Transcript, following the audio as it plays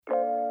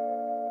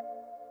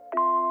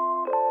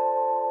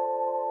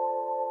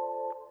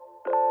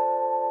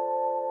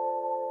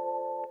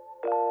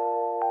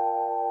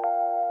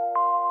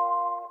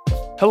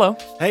Hello.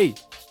 Hey,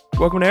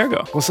 Welcome to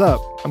Ergo. what's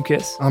up? I'm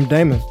Kiss. I'm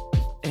Damon.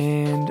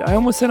 And I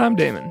almost said I'm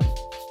Damon.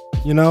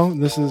 You know,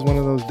 this is one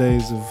of those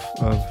days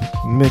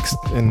of mixed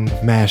and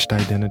mashed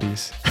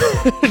identities.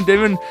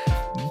 Damon,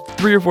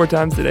 3 or 4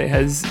 times today,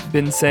 has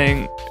been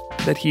saying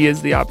that he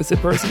is the opposite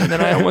person. And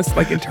then I almost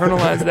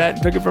internalized that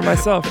and took it for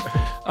myself.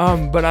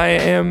 But I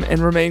am and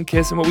remain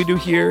Kiss. And what we do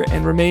here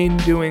and remain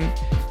doing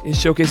is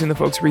showcasing the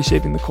folks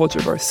reshaping the culture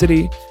of our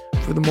city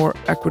for the more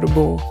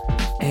equitable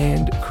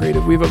and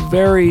creative. We have a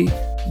very,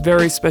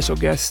 very special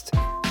guest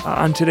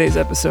on today's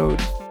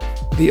episode,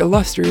 the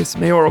illustrious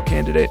mayoral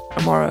candidate,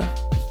 Amara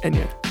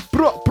Enya.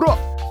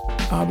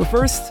 But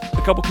first,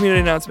 a couple community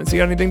announcements. You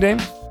got anything,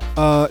 Dame?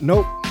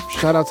 Nope.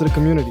 Shout out to the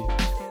community.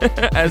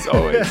 As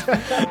always.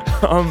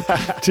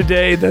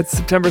 Today, that's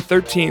September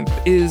 13th,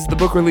 is the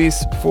book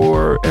release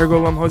for Ergo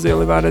alum Jose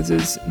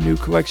Olivares' new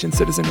collection,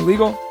 Citizen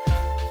Illegal.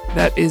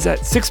 That is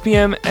at 6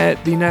 p.m.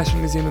 at the National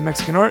Museum of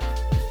Mexican Art.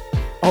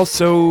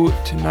 Also,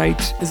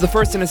 tonight is the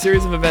first in a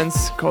series of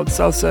events called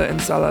Salsa and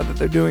Sala that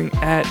they're doing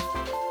at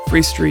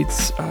Free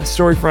Street's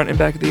Storyfront and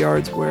Back of the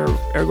Yards, where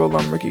Ergo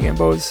alum Ricky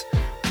Gamboa's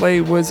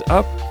play was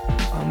up.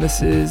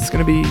 This is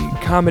going to be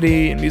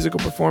comedy and musical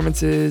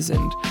performances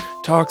and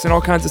talks and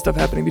all kinds of stuff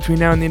happening between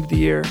now and the end of the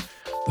year.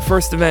 The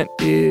first event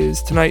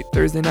is tonight,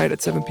 Thursday night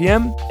at 7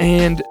 p.m.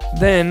 And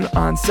then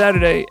on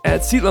Saturday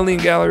at Seat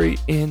Laline Gallery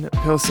in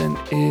Pilsen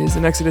is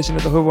the next edition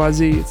of the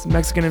Huwazi. It's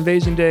Mexican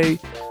Invasion Day,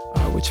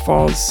 which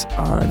falls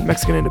on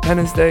Mexican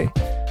Independence Day.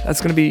 That's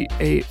going to be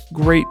a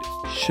great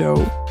show.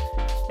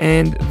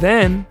 And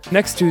then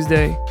next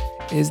Tuesday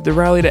is the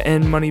Rally to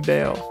End Money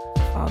Bail.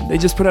 They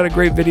just put out a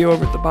great video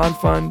over at the Bond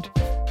Fund,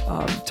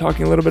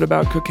 talking a little bit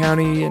about Cook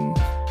County and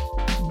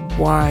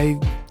why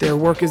their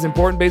work is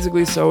important,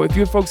 basically. So if you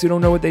have folks who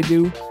don't know what they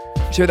do,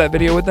 share that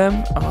video with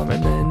them,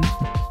 and then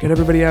get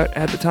everybody out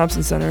at the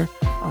Thompson Center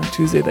on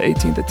Tuesday the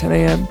 18th at 10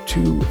 a.m.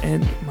 to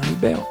end money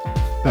bail.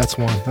 That's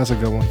one. That's a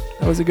good one.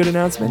 That was a good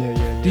announcement?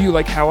 Yeah. Do you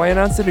like how I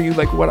announced it, or you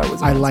like what I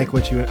was announcing? I like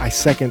what I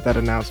second that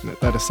announcement.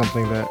 That is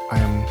something that I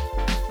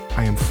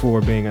am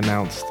for being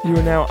announced. You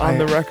are now on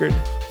the record.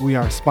 We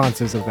are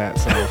sponsors of that,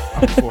 so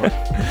I'm for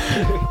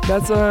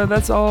it.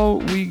 That's all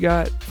we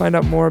got. Find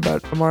out more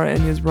about Amara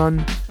Enya's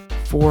run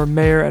for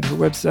mayor at her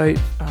website.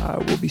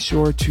 We'll be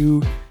sure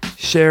to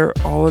share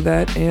all of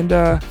that,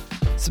 and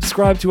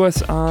subscribe to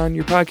us on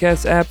your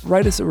podcast app.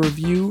 Write us a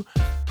review,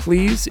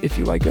 please, if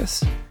you like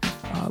us.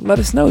 Let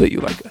us know that you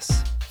like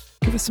us.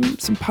 Give us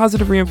some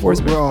positive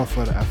reinforcement. We're all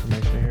for the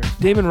affirmation here.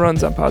 Damon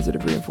runs on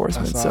positive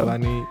reinforcement. That's all I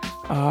need.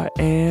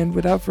 And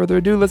without further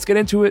ado, let's get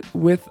into it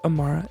with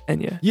Amara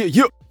Enya.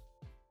 Yeah.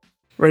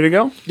 Ready to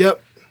go?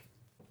 Yep.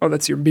 Oh,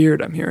 that's your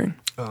beard I'm hearing.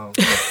 Oh.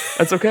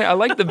 That's okay. I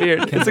like the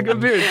beard. It's a good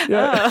beard.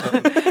 Yeah.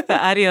 The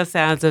audio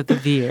sounds of the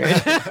beard.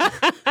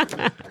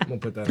 I'm gonna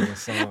put that in a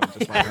song.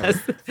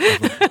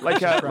 Just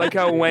like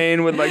how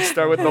Wayne would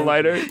start with the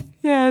lighter.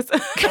 Yes.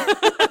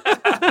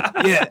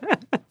 Yeah.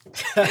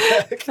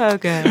 Oh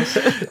gosh.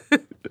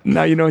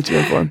 Now you know what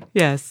you're in for.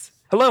 Yes.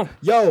 Hello.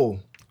 Yo.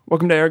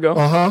 Welcome to Ergo.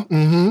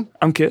 Mm-hmm.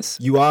 I'm Kiss.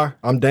 You are.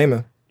 I'm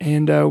Damon.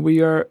 And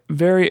we are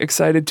very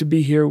excited to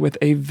be here with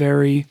a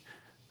very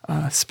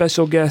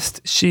special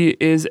guest. She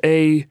is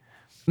a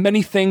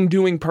many-thing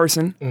doing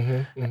person,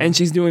 and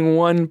she's doing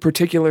one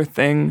particular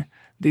thing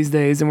these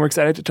days, and we're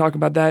excited to talk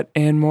about that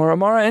and more.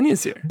 Amara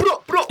Enya's here.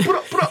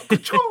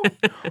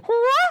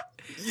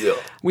 Yeah.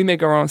 We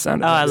make our own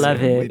sound effects. Oh, I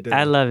love it.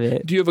 I love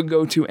it. Do you have a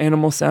go-to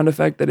animal sound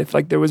effect that if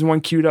there was one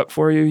queued up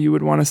for you, you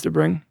would want us to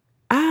bring?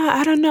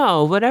 I don't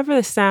know. Whatever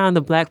the sound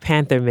the Black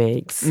Panther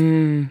makes,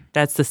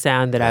 that's the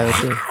sound that I would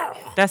do.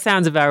 That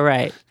sounds about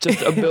right. Just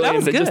 $1 billion. That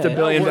was good. Just $1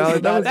 billion.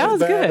 That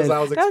was good.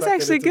 That was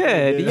actually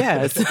good.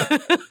 Yes.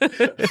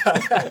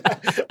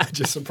 I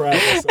just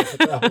surprised myself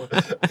with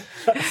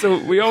that one. So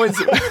we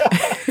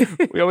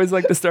always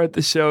like to start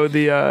the show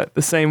the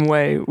same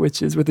way,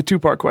 which is with a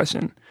 2-part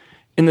question.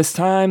 In this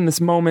time, this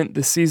moment,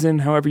 this season,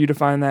 however you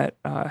define that,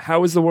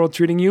 how is the world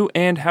treating you,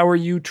 and how are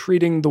you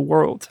treating the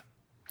world?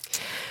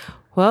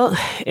 Well,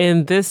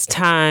 in this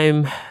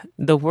time,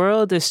 the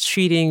world is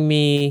treating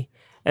me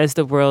as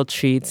the world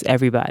treats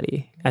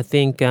everybody. I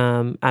think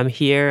I'm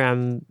here,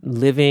 I'm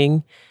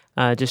living,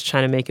 just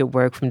trying to make it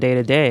work from day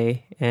to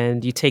day.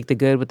 And you take the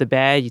good with the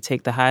bad, you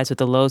take the highs with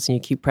the lows, and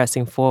you keep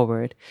pressing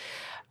forward.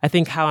 I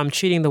think how I'm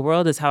treating the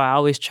world is how I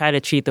always try to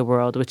treat the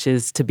world, which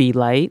is to be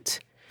light.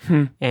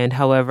 And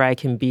however I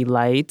can be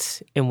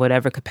light in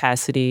whatever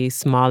capacity,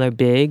 small or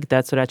big,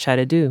 that's what I try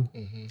to do.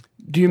 Mm-hmm.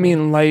 Do you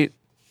mean light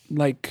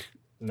like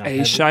Not a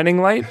heavy.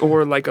 shining light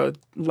or like a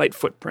light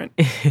footprint?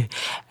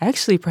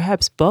 Actually,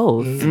 perhaps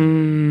both.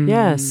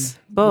 Yes,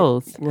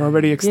 both. We're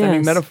already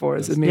extending Yes.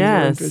 metaphors. It means we're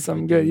Yes. into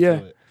something good.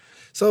 Yeah.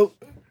 So,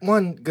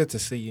 one, good to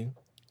see you.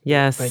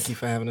 Yes. Thank you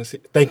for having us.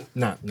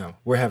 No,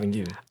 we're having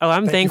you. Oh,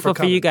 I'm Thank you thankful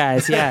for you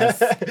guys. Yes.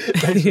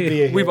 Thanks for being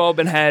here. We've all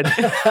been had.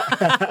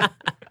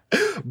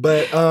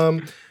 But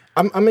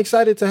I'm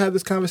excited to have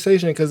this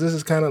conversation because this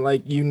is kind of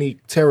like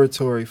unique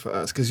territory for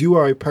us. Because you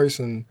are a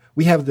person,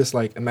 we have this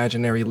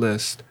imaginary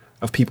list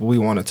of people we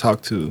want to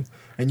talk to.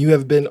 and you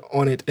have been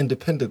on it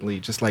independently,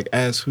 just like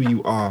as who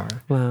you are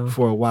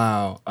for a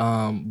while.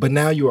 But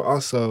now you are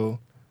also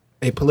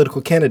a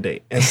political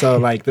candidate. And so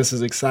like this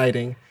is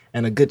exciting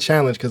and a good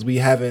challenge because we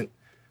haven't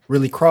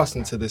really crossed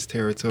into this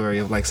territory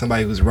of like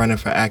somebody who's running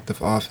for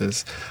active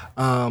office.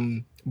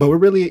 But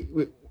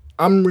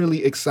I'm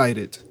really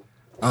excited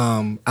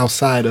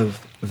outside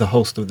of the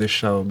host of this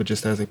show, but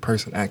just as a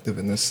person active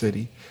in this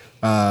city,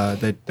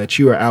 that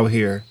you are out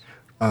here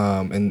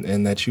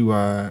and that you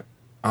are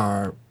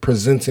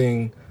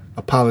presenting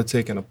a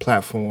politic and a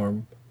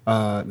platform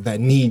that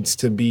needs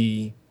to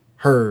be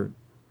heard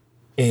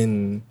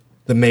in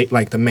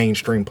the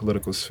mainstream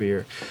political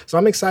sphere. So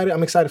I'm excited.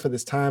 I'm excited for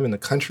this time in the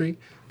country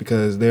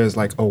because there's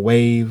like a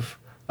wave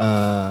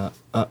of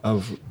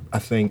I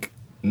think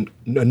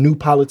a new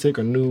politic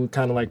or new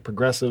kind of like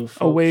progressive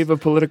folks. A wave of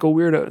political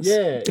weirdos.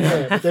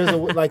 Yeah.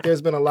 But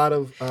there's been a lot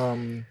of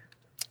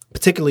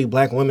particularly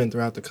Black women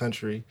throughout the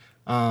country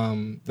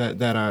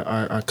that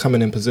are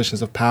coming in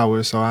positions of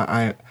power. So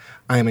I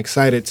am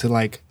excited to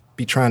like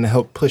be trying to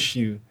help push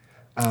you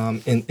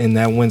in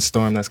that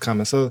windstorm that's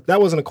coming. So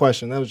that wasn't a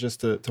question. That was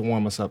just to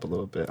warm us up a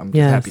little bit. I'm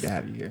happy to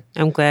have you here.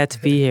 I'm glad to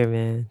be here,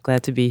 man.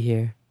 Glad to be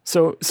here.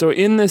 So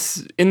in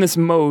this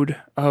mode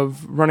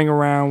of running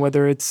around,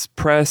 whether it's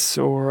press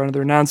or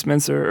other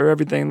announcements or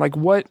everything, like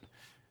what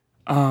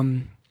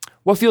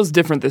feels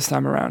different this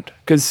time around?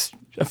 Because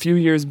a few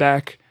years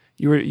back,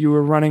 you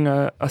were running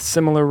a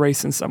similar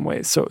race in some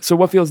ways. So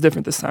what feels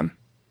different this time?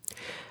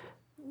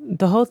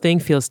 The whole thing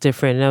feels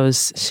different. And I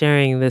was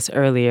sharing this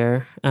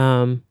earlier.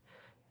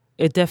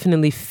 It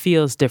definitely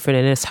feels different,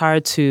 and it's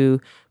hard to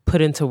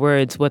put into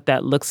words what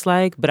that looks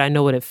like, but I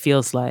know what it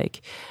feels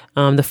like.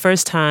 The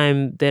first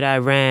time that I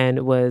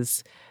ran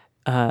was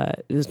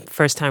the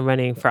first time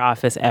running for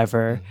office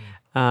ever.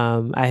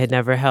 I had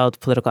never held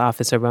political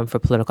office or run for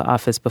political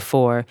office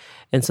before.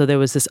 And so there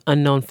was this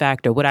unknown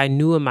factor. What I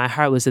knew in my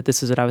heart was that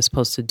this is what I was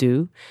supposed to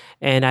do.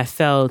 And I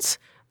felt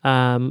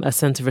a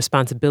sense of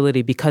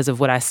responsibility because of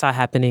what I saw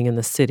happening in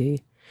the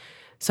city.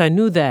 So I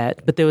knew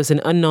that, but there was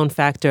an unknown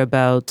factor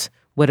about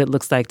what it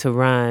looks like to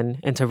run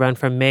and to run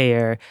for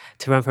mayor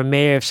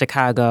of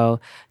Chicago,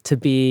 to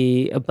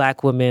be a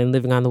Black woman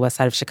living on the west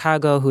side of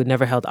Chicago who had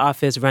never held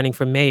office, running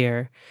for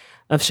mayor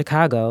of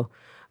Chicago.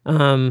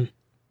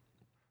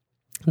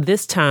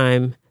 This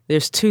time,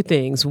 there's two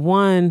things.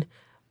 One,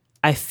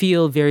 I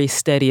feel very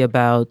steady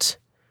about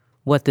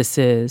what this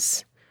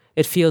is.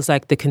 It feels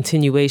like the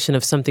continuation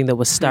of something that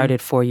was started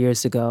 4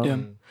 years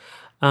ago.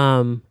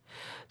 Yeah.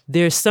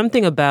 There's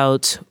something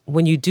about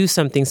when you do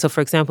something. So,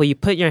 for example, you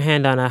put your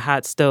hand on a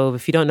hot stove.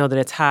 If you don't know that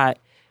it's hot,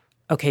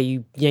 okay,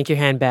 you yank your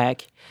hand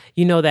back.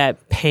 You know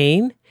that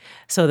pain.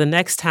 So the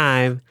next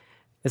time,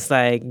 it's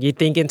like you're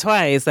thinking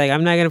twice. Like,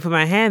 I'm not going to put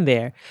my hand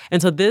there. And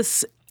so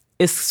this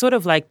is sort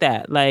of like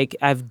that. Like,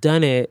 I've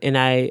done it and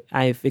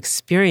I've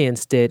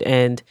experienced it.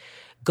 And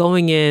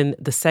going in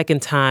the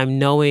second time,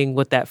 knowing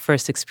what that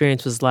first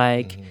experience was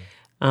like,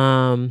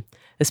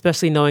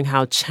 especially knowing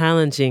how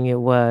challenging it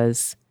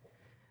was,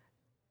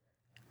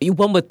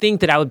 one would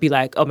think that I would be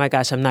like, oh my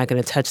gosh, I'm not going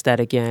to touch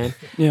that again.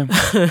 Yeah.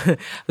 To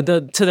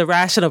the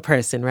rational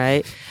person,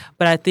 right?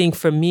 But I think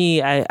for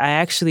me, I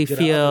actually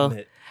feel...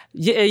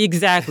 Yeah,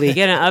 exactly.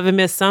 Get an oven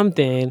mitt,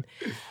 something.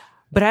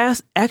 But I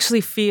actually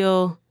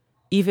feel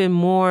even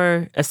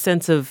more a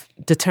sense of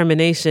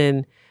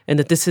determination and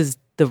that this is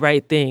the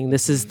right thing.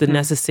 This is the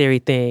necessary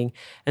thing.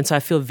 And so I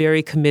feel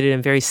very committed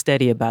and very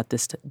steady about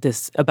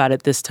about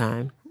it this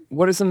time.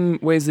 What are some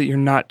ways that you're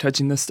not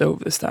touching the stove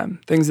this time?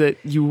 Things that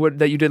you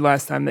did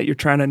last time that you're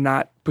trying to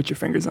not put your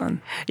fingers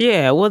on?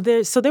 Yeah, well,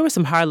 there were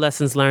some hard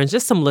lessons learned,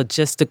 just some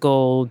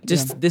logistical,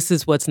 this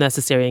is what's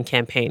necessary in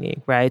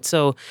campaigning, right?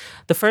 So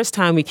the first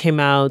time we came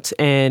out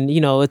and,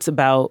 it's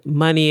about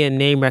money and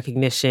name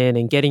recognition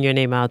and getting your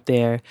name out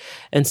there.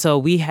 And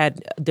so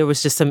there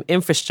was just some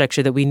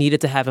infrastructure that we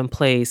needed to have in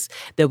place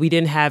that we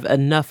didn't have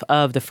enough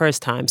of the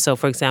first time. So,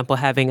 for example,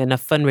 having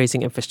enough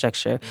fundraising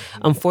infrastructure.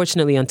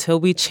 Unfortunately, until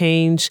we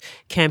change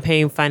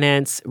campaign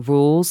finance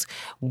rules,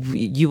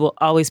 you will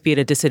always be at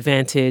a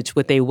disadvantage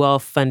with a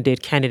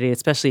well-funded candidate,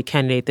 especially a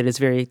candidate that is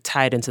very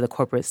tied into the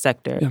corporate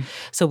sector. Yeah.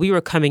 So we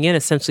were coming in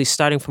essentially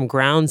starting from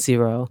ground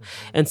zero.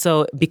 And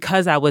so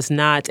because I was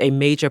not a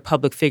major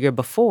public figure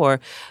before,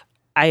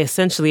 I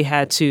essentially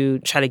had to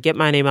try to get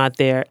my name out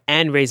there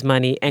and raise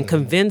money and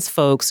convince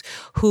folks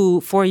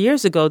who 4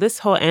 years ago, this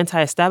whole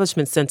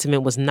anti-establishment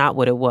sentiment was not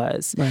what it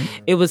was.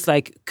 Right. It was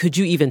like, could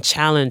you even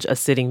challenge a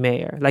sitting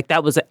mayor? Like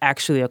that was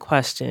actually a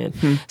question.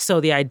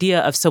 So the idea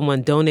of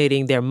someone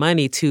donating their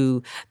money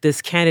to this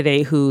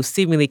candidate who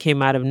seemingly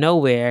came out of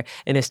nowhere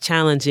and is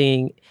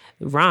challenging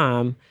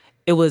Rahm,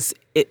 it was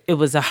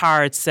a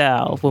hard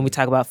sell when we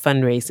talk about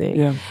fundraising.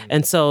 Yeah.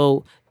 And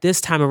so this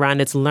time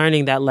around, it's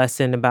learning that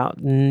lesson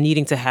about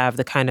needing to have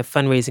the kind of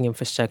fundraising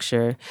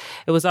infrastructure.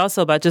 It was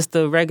also about just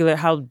the regular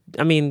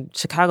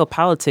Chicago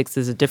politics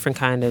is a different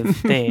kind of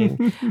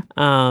thing.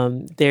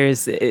 Can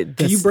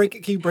you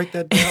break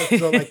that down?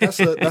 So like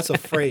that's a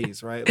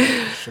phrase, right? Like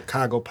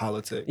Chicago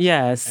politics.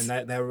 Yes.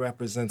 And that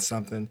represents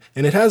something.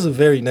 And it has a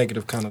very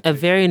negative connotation. A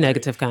very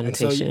negative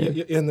connotation. And so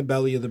you're in the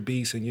belly of the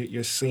beast, and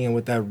you're seeing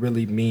what that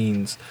really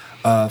means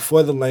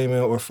for the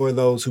layman or for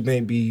those who may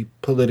be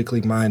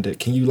politically minded.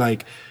 Can you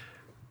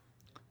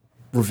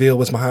reveal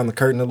what's behind the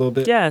curtain a little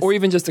bit? Yes. Or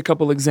even just a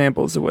couple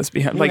examples of what's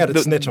behind. You gotta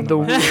snitch on the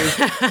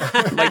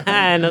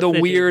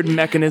weird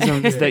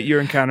mechanisms that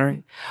you're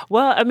encountering.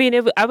 Well, I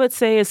mean, I would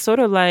say it's sort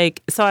of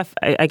like, so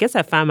I guess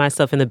I find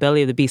myself in the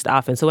belly of the beast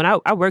often. So when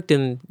I worked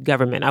in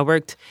government, I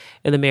worked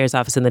in the mayor's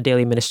office in the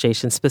daily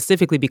administration,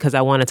 specifically because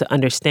I wanted to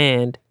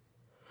understand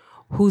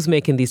who's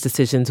making these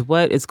decisions,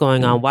 what is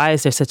going on, why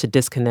is there such a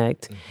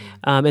disconnect?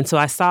 And so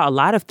I saw a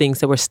lot of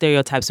things that were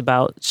stereotypes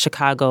about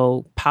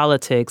Chicago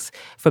politics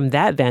from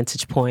that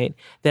vantage point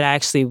that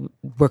actually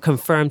were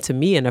confirmed to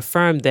me and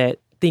affirmed that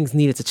things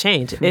needed to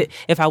change.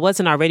 If I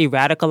wasn't already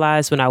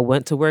radicalized when I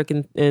went to work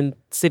in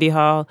City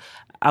Hall,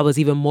 I was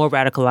even more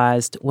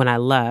radicalized when I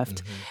left.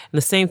 And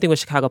the same thing with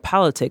Chicago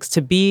politics.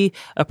 To be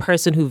a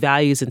person who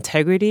values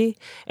integrity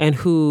and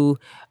who's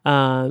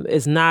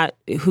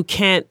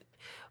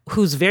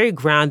very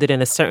grounded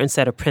in a certain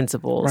set of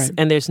principles. Right.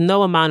 And there's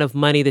no amount of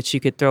money that you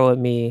could throw at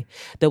me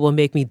that will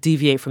make me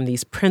deviate from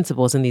these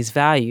principles and these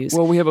values.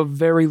 Well, we have a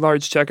very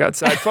large check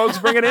outside. Folks,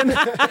 bring it in.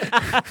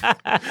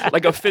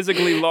 Like a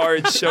physically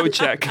large show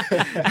check.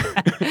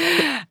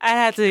 I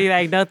had to be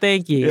like, no,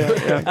 thank you.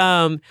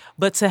 Yeah.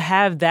 But to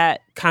have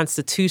that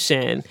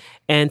constitution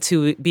and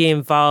to be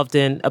involved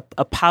in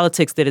a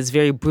politics that is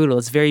very brutal,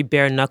 it's very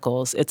bare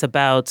knuckles. It's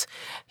about,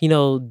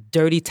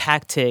 dirty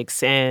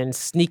tactics and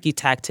sneaky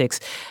tactics.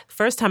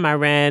 First time I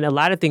ran, a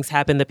lot of things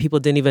happened that people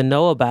didn't even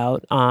know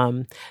about.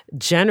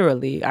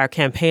 Generally, our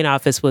campaign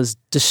office was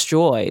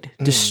destroyed.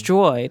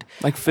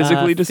 Like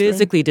physically destroyed?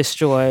 Physically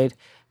destroyed.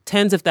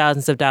 Tens of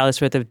thousands of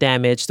dollars worth of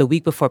damage the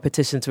week before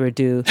petitions were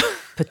due.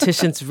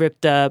 Petitions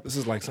ripped up. This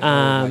is like some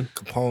like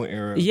Capone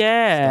era.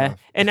 Yeah. Stuff.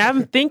 And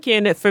I'm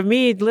thinking that for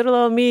me, little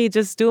old me,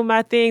 just doing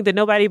my thing that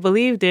nobody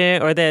believed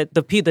in or that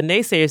the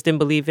naysayers didn't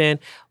believe in,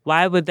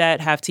 why would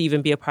that have to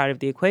even be a part of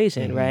the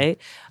equation,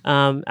 right?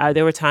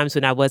 There were times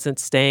when I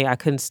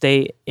couldn't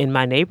stay in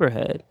my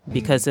neighborhood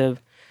because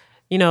of,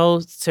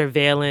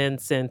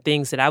 surveillance and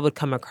things that I would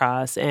come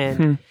across.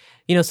 And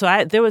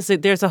so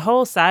there's a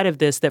whole side of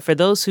this that for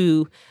those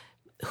who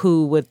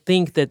would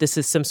think that this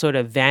is some sort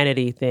of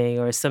vanity thing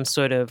or some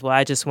sort of,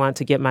 I just want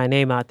to get my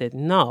name out there.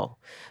 No,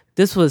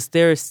 there's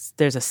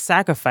a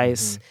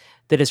sacrifice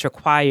that is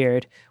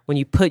required when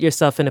you put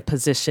yourself in a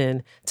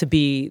position to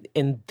be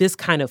in this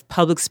kind of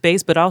public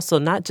space, but also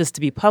not just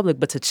to be public,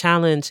 but to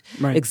challenge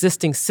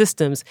existing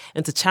systems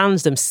and to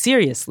challenge them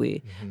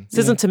seriously. This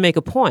isn't to make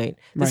a point.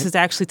 This is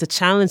actually to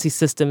challenge these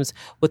systems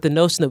with the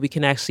notion that we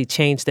can actually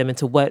change them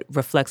into what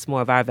reflects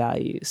more of our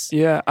values.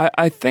 Yeah,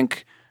 I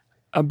think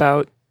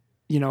about,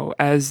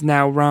 as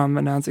now Ram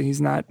announcing he's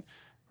not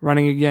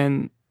running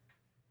again,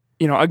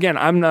 again,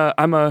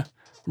 I'm a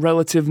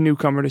relative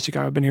newcomer to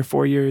Chicago. I've been here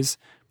 4 years.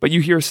 But you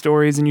hear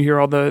stories and you hear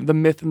all the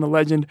myth and the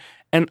legend.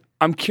 And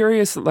I'm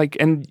curious,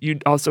 and you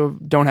also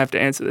don't have to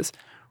answer this,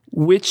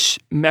 which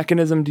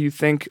mechanism do you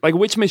think,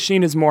 which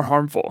machine is more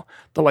harmful?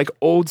 The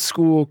old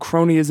school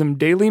cronyism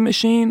daily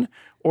machine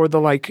or the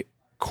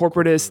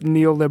corporatist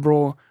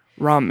neoliberal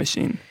Ram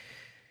machine?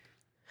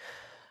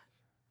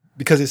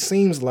 Because it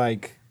seems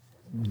like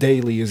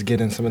Daily is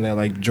getting some of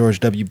that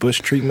George W.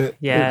 Bush treatment.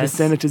 Yes.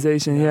 The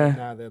sanitization,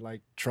 Now that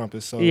Trump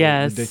is so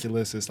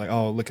ridiculous. It's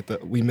look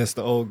at we miss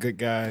the old good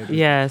guy.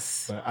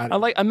 Yes. But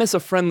I miss a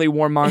friendly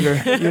warmonger,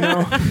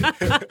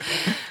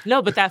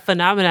 No, but that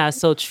phenomena is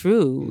so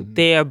true.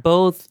 They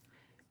both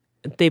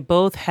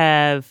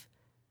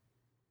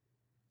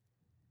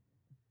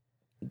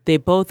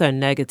are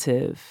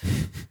negative,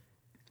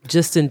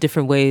 just in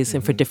different ways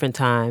and for different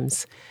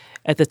times.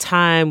 At the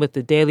time with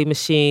the Daily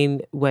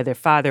Machine, whether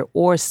father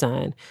or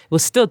son, it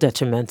was still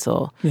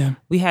detrimental. Yeah.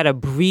 We had a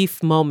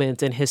brief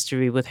moment in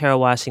history with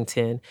Harold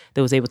Washington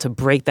that was able to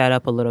break that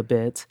up a little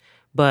bit.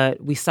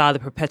 But we saw the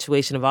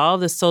perpetuation of all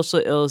the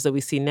social ills that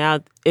we see now.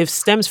 It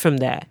stems from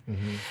that.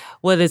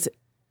 What is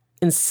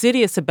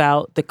insidious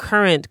about the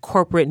current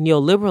corporate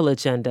neoliberal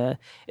agenda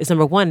is,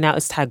 number one, now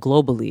it's tied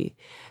globally.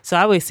 So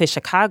I always say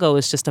Chicago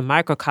is just a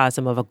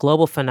microcosm of a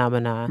global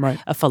phenomenon,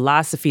 a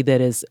philosophy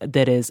that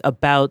is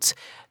about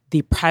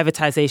the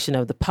privatization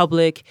of the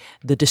public,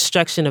 the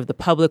destruction of the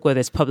public, whether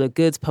it's public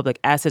goods, public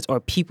assets,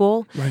 or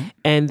people,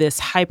 and this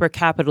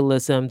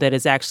hyper-capitalism that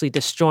is actually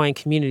destroying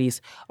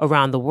communities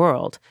around the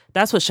world.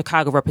 That's what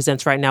Chicago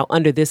represents right now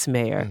under this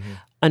mayor.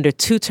 Under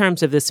 2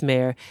 terms of this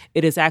mayor,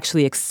 it has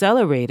actually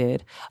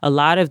accelerated a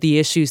lot of the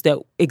issues that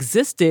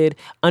existed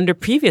under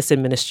previous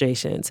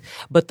administrations.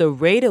 But the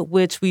rate at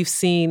which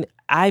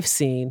I've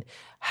seen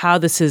how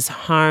this has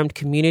harmed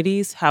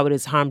communities, how it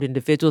has harmed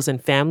individuals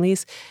and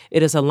families,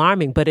 it is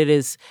alarming. But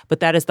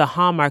that is the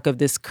hallmark of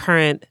this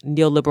current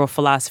neoliberal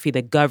philosophy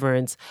that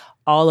governs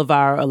all of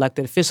our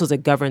elected officials,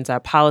 that governs our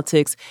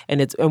politics,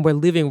 and we're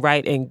living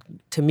right in,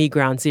 to me,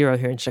 ground zero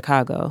here in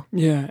Chicago.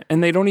 Yeah,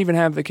 and they don't even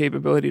have the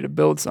capability to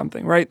build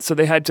something, right? So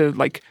they had to,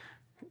 like,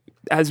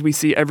 as we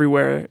see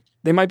everywhere,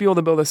 they might be able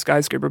to build a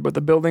skyscraper, but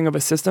the building of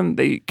a system,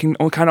 they can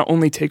kind of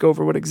only take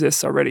over what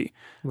exists already.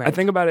 Right. I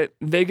think about it,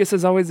 Vegas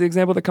is always the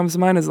example that comes to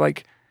mind. Is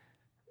like,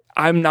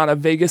 I'm not a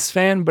Vegas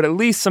fan, but at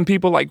least some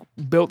people like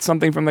built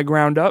something from the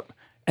ground up,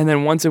 and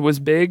then once it was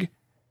big,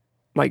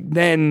 like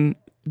then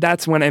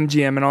that's when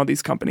MGM and all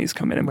these companies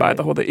come in and buy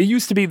the whole thing. It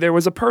used to be there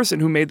was a person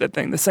who made that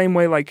thing. The same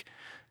way, like,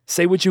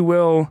 say what you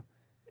will,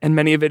 and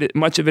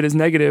much of it is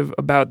negative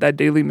about that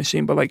Daily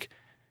machine, but like,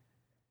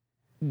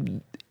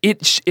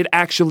 it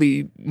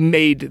actually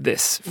made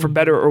this for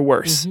better or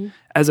worse,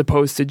 as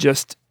opposed to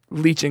just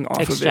leeching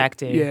off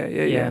Extracting. of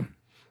it. Yeah.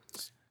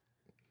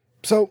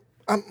 So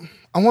I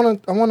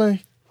want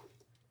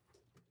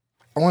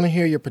to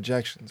hear your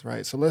projections,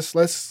 right? So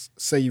let's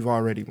say you've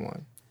already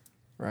won,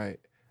 right?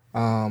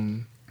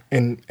 And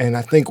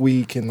I think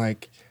we can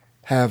like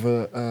have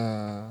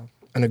an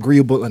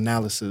agreeable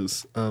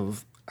analysis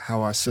of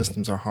how our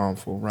systems are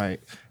harmful, right?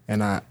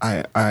 And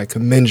I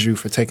commend you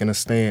for taking a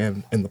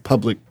stand in the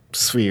public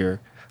sphere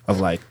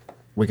of like,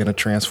 we're going to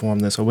transform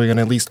this, or we're going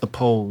to at least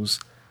oppose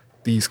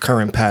these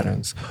current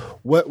patterns.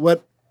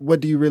 What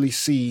do you really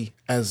see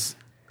as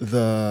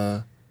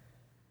the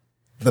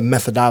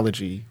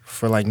methodology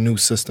for like new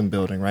system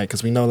building, right?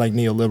 Because we know like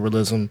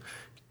neoliberalism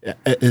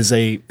is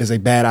a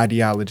bad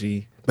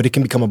ideology, but it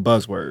can become a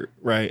buzzword,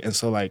 right? And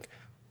so like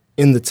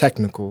in the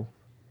technical,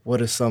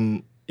 what are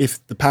some,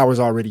 if the power is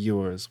already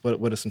yours,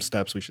 what are some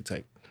steps we should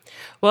take?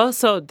 Well,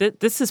 so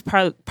this is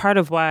part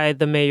of why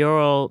the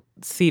mayoral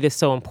seat is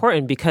so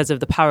important, because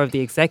of the power of the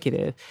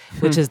executive,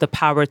 which is the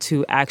power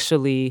to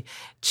actually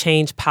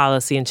change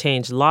policy and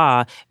change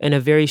law in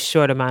a very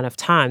short amount of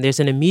time. There's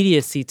an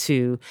immediacy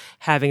to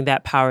having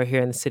that power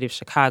here in the city of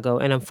Chicago.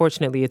 And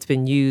unfortunately, it's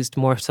been used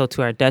more so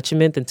to our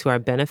detriment than to our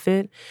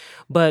benefit.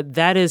 But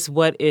that is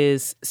why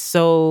there's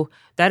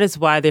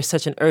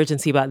such an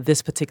urgency about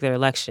this particular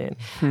election.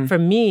 For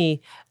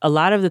me, a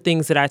lot of the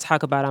things that I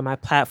talk about on my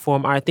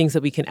platform are things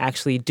that we can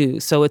actually do.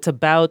 So it's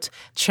about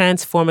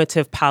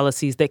transformative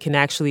policies that can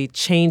actually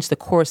change the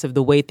course of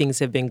the way things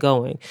have been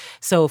going.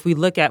 So if we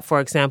look at, for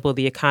example,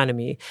 the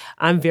economy,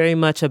 I'm very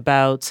much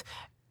about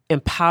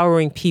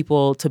empowering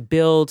people to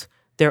build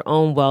their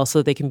own wealth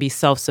so they can be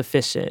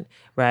self-sufficient,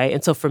 right?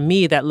 And so for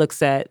me, that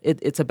looks at,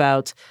 it's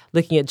about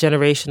looking at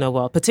generational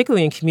wealth,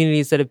 particularly in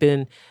communities that have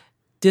been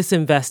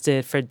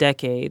disinvested for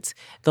decades.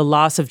 The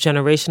loss of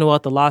generational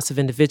wealth, the loss of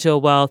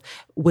individual wealth,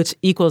 which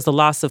equals the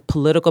loss of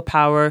political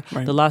power,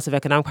 the loss of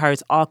economic power,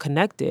 is all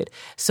connected.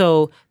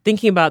 So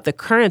thinking about the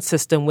current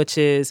system, which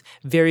is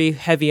very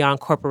heavy on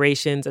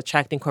corporations,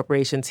 attracting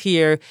corporations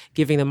here,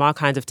 giving them all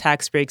kinds of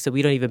tax breaks so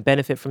we don't even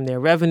benefit from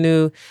their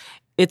revenue.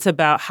 It's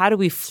about how do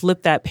we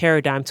flip that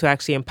paradigm to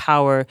actually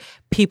empower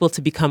people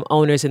to become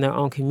owners in their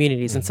own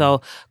communities. And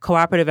so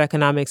cooperative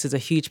economics is a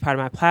huge part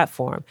of my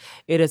platform.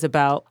 It is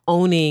about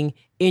owning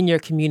in your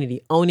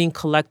community, owning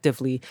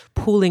collectively,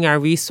 pooling our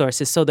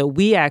resources so that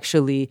we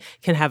actually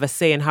can have a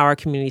say in how our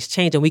communities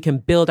change, and we can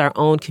build our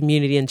own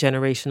community and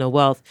generational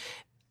wealth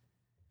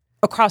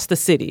across the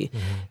city.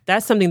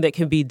 That's something that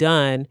can be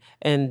done,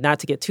 and not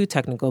to get too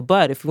technical,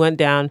 but if we went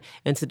down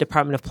into the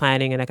Department of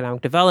Planning and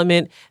Economic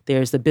Development,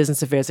 there's the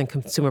Business Affairs and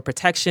Consumer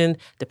Protection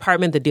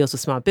Department that deals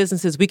with small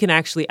businesses. We can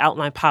actually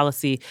outline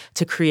policy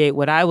to create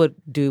what I would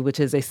do, which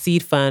is a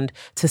seed fund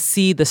to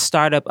seed the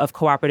startup of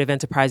cooperative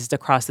enterprises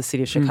across the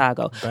city of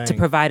Chicago, to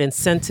provide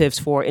incentives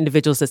for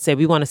individuals that say,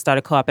 we want to start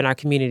a co-op in our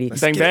community.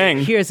 Bang,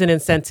 bang. Here's an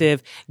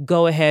incentive.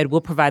 Go ahead.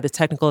 We'll provide the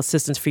technical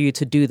assistance for you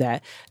to do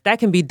that. That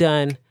can be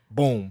done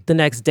Boom. the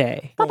next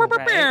day. Boom,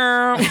 right?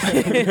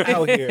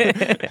 Out here.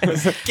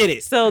 Get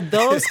it. So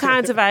those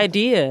kinds of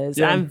ideas,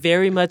 I'm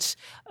very much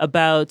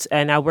about,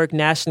 and I work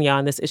nationally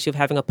on this issue of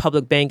having a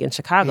public bank in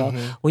Chicago.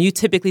 When you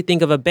typically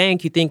think of a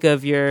bank, you think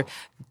of your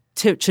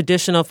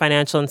traditional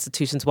financial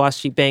institutions, Wall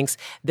Street banks,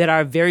 that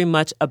are very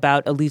much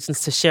about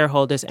allegiance to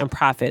shareholders and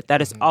profit.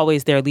 That is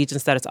always their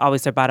allegiance. That is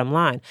always their bottom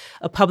line.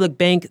 A public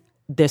bank,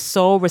 the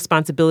sole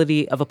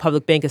responsibility of a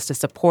public bank is to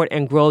support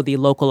and grow the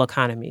local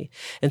economy.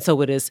 And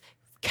so it is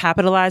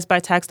capitalized by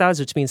tax dollars,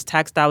 which means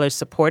tax dollars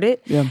support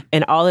it.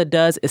 And all it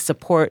does is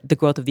support the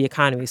growth of the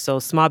economy. So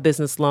small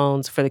business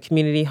loans for the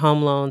community,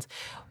 home loans.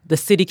 The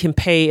city can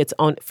pay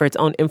for its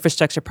own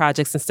infrastructure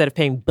projects instead of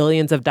paying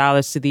billions of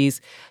dollars to these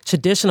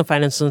traditional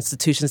financial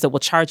institutions that will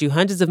charge you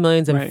hundreds of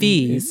millions in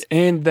fees.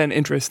 And then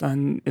interest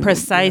on...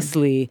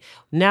 Precisely.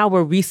 Now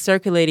we're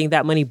recirculating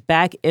that money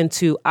back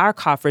into our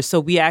coffers, so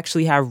we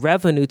actually have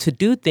revenue to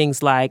do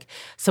things like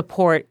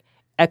support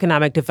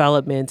economic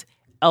development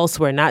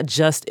elsewhere, not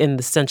just in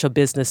the central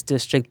business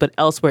district, but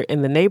elsewhere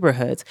in the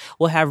neighborhoods.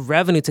 We'll have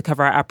revenue to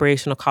cover our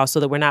operational costs so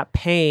that we're not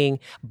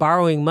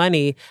borrowing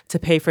money to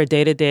pay for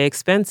day-to-day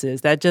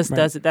expenses. That just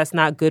that's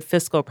not good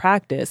fiscal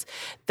practice.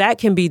 That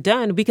can be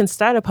done. We can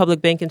start a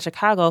public bank in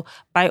Chicago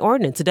by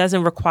ordinance. It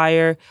doesn't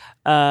require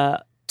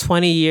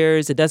 20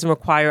 years. It doesn't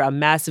require a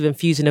massive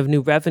infusion of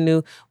new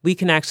revenue. We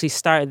can actually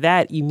start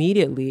that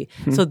immediately.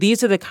 So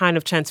these are the kind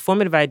of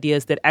transformative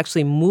ideas that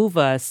actually move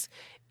us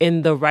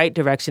in the right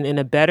direction, in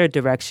a better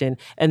direction.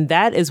 And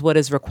that is what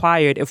is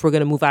required if we're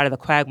going to move out of the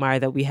quagmire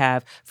that we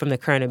have from the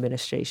current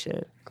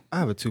administration. I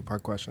have a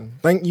two-part question.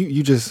 Thank you.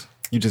 You just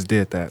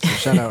did that. So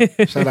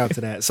shout out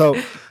to that.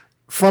 So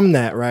from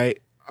that, right,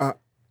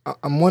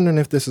 I'm wondering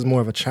if this is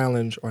more of a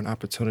challenge or an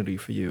opportunity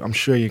for you. I'm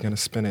sure you're going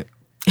to spin it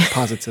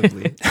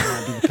positively.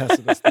 I'll be the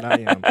pessimist that I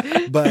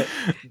am. But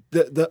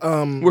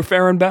we're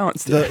fair and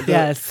balanced.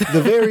 Yes.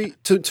 The very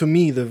to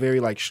me, the very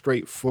like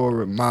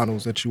straightforward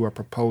models that you are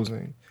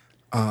proposing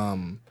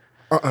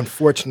are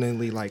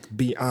unfortunately like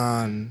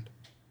beyond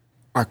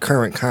our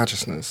current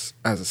consciousness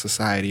as a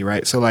society,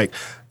 right? So like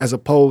as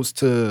opposed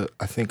to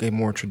I think a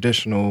more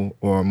traditional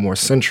or more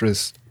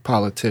centrist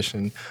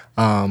politician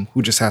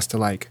who just has to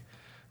like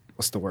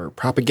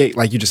propagate,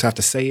 like you just have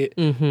to say it.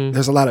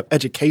 There's a lot of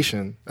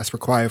education that's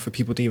required for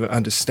people to even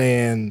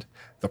understand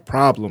the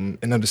problem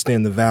and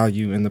understand the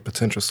value and the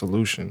potential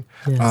solution.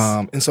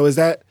 Yes. And so is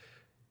that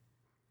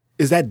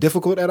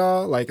difficult at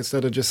all? Like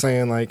instead of just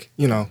saying like,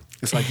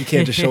 it's like you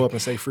can't just show up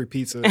and say free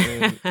pizza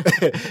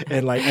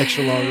and like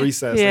extra long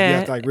recess. Yeah. Like you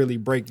have to like really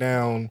break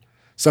down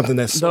something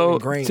that's so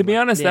ingrained. To be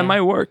honest, that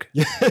might work.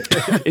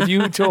 If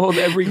you told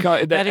every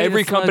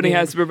company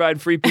has to provide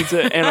free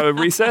pizza and a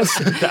recess,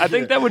 I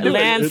think that would do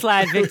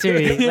Landslide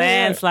victory.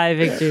 Landslide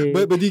victory.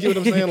 But do you get what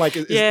I'm saying? Like,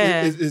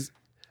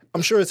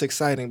 I'm sure it's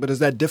exciting, but is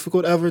that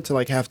difficult ever to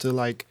like have to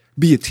like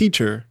be a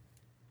teacher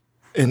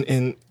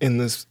in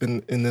this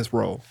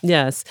role?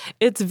 Yes,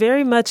 it's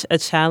very much a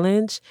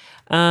challenge,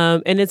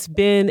 and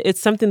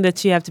it's something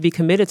that you have to be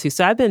committed to.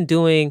 So I've been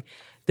doing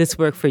this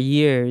work for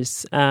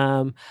years.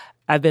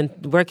 I've been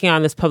working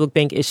on this public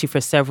bank issue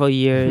for several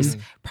years,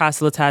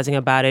 proselytizing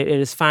about it. It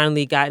has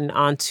finally gotten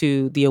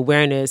onto the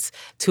awareness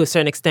to a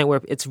certain extent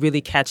where it's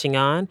really catching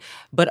on.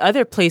 But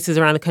other places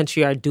around the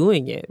country are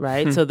doing it,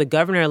 right? So the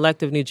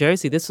governor-elect of New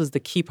Jersey, this was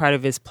the key part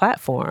of his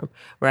platform,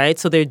 right?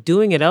 So they're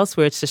doing it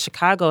elsewhere. It's just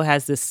Chicago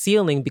has this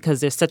ceiling because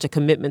there's such a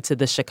commitment to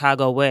the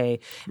Chicago way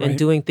and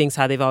doing things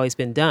how they've always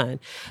been done.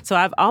 So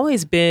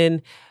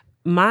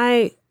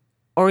my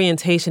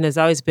orientation has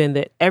always been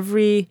that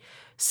every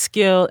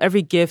skill,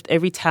 every gift,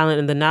 every talent,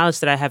 and the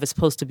knowledge that I have is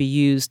supposed to be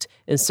used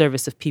in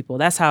service of people.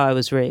 That's how I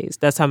was raised.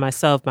 That's how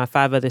myself, my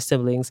 5 other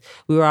siblings,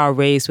 we were all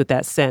raised with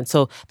that sense.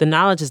 So the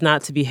knowledge is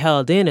not to be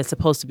held in. It's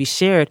supposed to be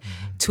shared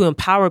to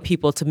empower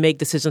people to make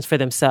decisions for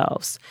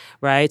themselves,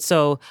 right?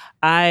 So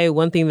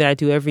one thing that I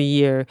do every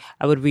year,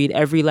 I would read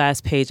every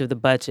last page of the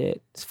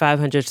budget. It's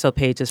 500 or so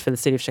pages for the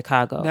city of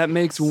Chicago. That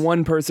makes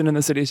one person in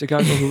the city of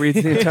Chicago who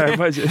reads the entire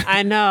budget.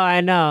 I know.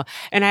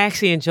 And I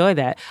actually enjoy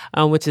that,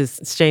 which is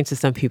strange to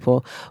some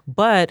people.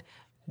 But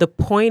the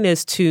point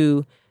is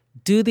to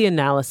do the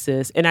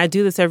analysis, and I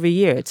do this every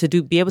year,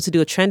 to be able to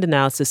do a trend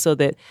analysis so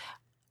that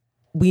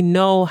we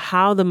know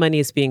how the money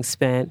is being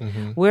spent,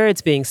 where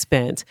it's being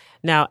spent.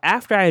 Now,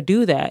 after I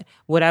do that,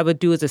 what I would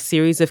do is a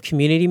series of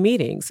community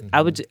meetings.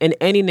 I would, in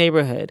any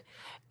neighborhood,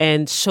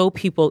 and show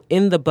people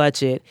in the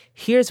budget,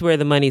 here's where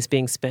the money is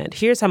being spent.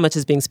 Here's how much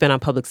is being spent on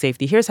public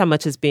safety. Here's how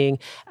much is being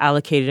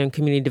allocated in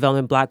community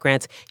development block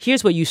grants.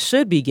 Here's what you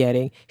should be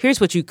getting. Here's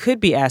what you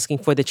could be asking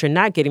for that you're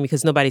not getting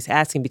because nobody's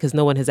asking because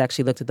no one has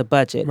actually looked at the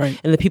budget. Right.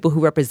 And the people who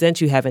represent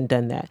you haven't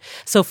done that.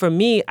 So for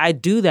me, I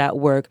do that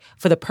work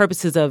for the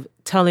purposes of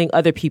telling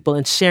other people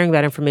and sharing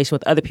that information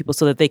with other people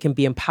so that they can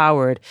be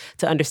empowered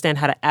to understand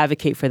how to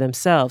advocate for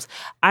themselves.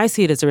 I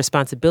see it as a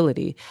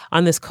responsibility.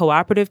 On this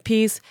cooperative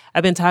piece,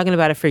 I've been talking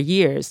about it for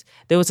years.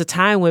 There was a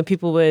time when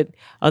people would,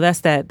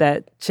 that's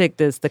that chick,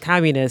 the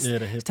communist,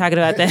 talking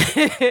about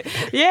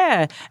that.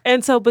 Yeah.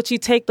 And so, but you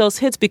take those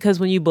hits because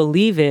when you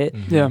believe it,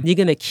 you're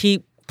going to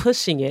keep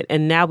pushing it.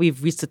 And now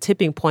we've reached a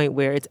tipping point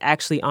where it's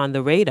actually on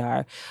the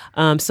radar.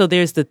 So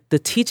there's the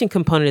teaching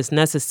component is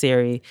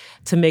necessary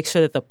to make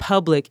sure that the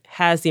public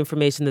has the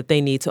information that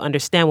they need to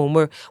understand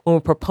when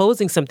we're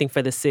proposing something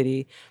for the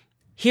city.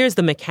 Here's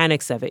the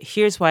mechanics of it.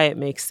 Here's why it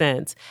makes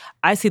sense.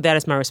 I see that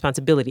as my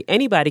responsibility.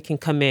 Anybody can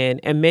come in,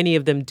 and many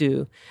of them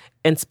do,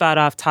 and spout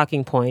off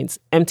talking points,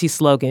 empty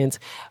slogans.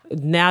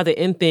 Now the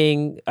end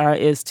thing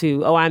is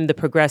I'm the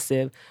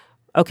progressive.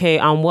 Okay,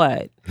 on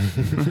what?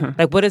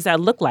 Like, what does that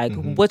look like?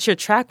 What's your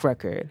track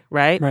record,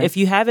 right? If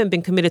you haven't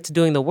been committed to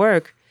doing the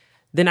work,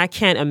 then I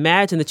can't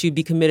imagine that you'd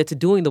be committed to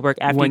doing the work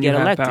after you get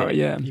elected. Power,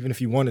 Even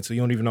if you wanted to,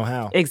 you don't even know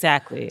how.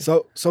 Exactly.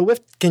 So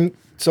with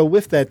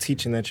that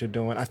teaching that you're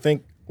doing, I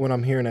think what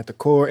I'm hearing at the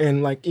core,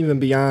 and like even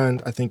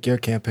beyond, I think your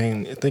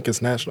campaign, I think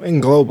it's national and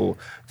global,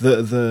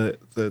 the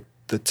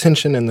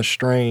tension and the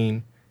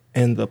strain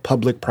and the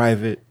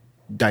public-private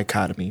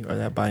dichotomy or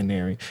that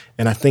binary.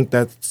 And I think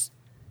that's,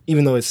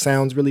 even though it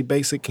sounds really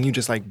basic, can you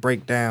just like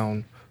break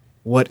down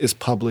what is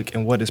public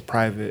and what is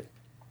private,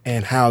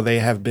 and how they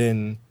have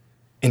been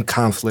in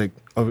conflict,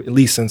 or at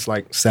least since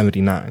like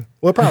 '79.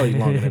 Well, probably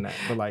longer than that,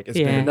 but like it's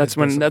been. That's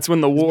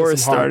when the war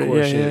started.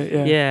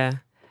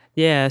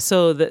 Yeah.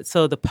 So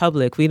the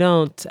public,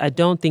 I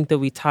don't think that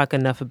we talk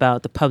enough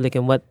about the public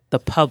and what the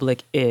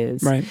public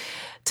is. Right.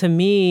 To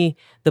me,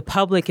 the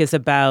public is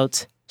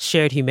about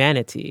shared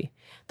humanity.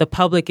 The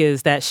public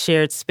is that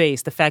shared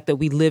space, the fact that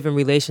we live in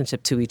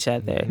relationship to each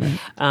other,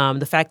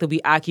 the fact that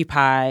we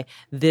occupy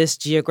this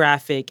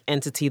geographic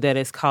entity that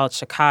is called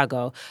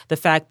Chicago, the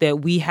fact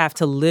that we have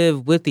to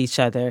live with each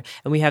other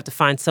and we have to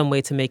find some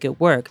way to make it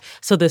work.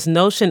 So this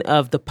notion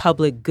of the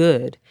public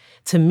good,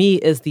 to me,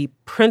 is the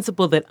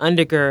principle that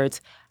undergirds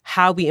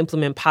how we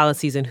implement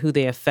policies and who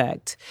they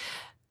affect.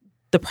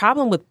 The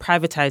problem with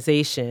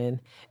privatization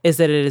is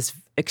that it is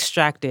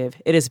extractive.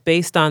 It is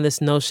based on this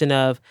notion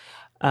of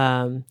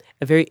a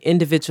very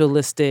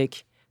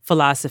individualistic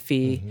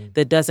philosophy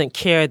that doesn't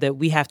care that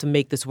we have to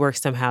make this work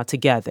somehow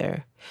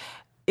together.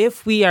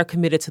 If we are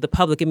committed to the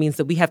public, it means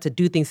that we have to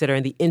do things that are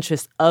in the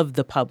interest of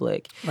the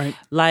public. Right.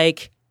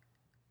 Like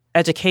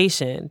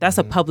education, that's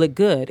a public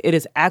good. It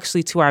is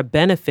actually to our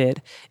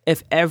benefit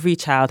if every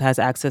child has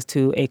access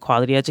to a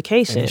quality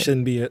education. And it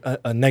shouldn't be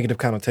a negative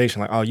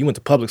connotation, like, oh, you went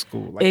to public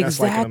school. Like, that's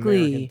like an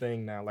American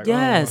thing now. Like,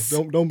 yes.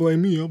 Oh, don't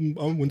blame me.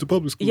 I went to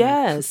public school.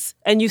 Yes.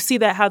 And you see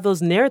that how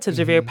those narratives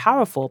are very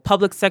powerful.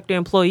 Public sector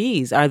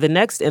employees are the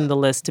next in the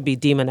list to be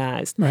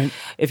demonized. Right.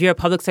 If you're a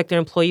public sector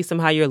employee,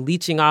 somehow you're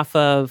leeching off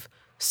of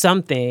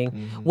something,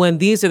 when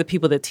these are the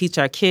people that teach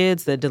our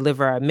kids, that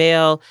deliver our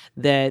mail,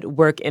 that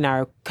work in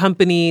our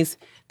companies,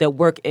 that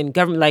work in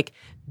government. Like,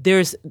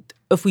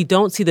 if we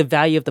don't see the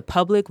value of the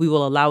public, we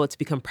will allow it to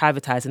become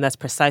privatized, and that's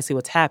precisely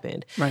what's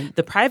happened. Right.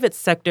 The private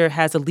sector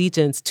has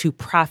allegiance to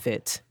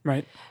profit.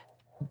 Right.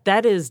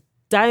 That is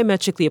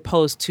diametrically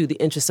opposed to the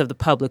interests of the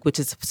public, which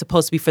is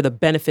supposed to be for the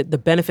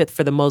benefit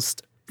for the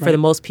most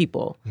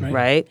people,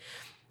 right?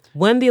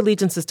 When the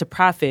allegiance is to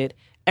profit,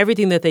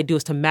 everything that they do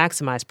is to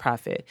maximize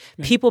profit.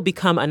 Right. People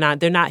become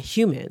they're not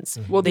humans.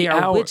 Well, they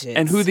are widgets.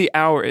 And who the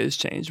our is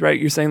changed, right?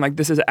 You're saying like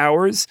this is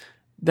ours,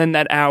 then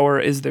that our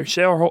is their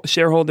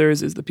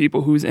shareholders, is the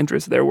people whose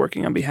interests they're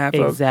working on behalf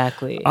of.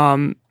 Exactly.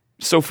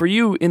 So for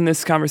you in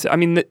this conversation, I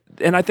mean,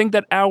 and I think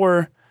that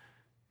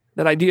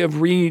that idea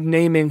of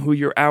renaming who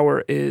your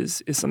our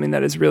is something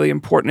that is really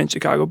important in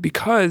Chicago,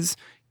 because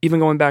even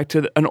going back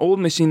to an old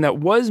machine that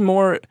was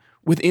more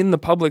within the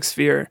public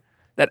sphere,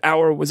 that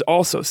our was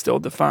also still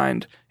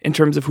defined in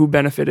terms of who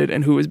benefited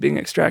and who was being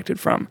extracted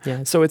from.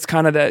 Yes. So it's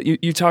kind of that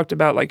you talked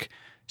about like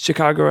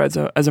Chicago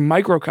as a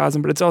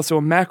microcosm, but it's also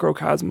a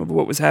macrocosm of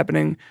what was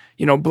happening,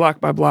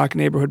 block by block,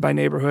 neighborhood by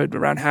neighborhood,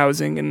 around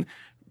housing and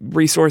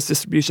resource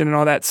distribution and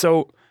all that.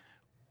 So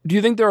do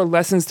you think there are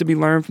lessons to be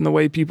learned from the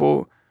way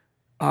people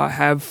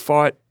have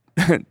fought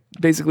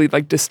basically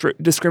like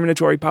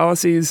discriminatory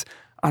policies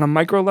on a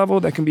micro level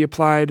that can be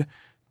applied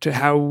to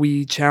how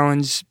we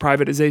challenge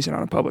privatization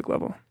on a public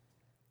level?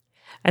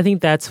 I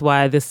think that's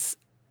why this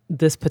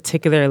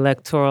particular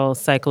electoral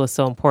cycle is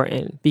so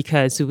important,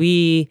 because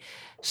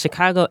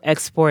Chicago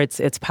exports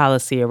its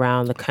policy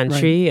around the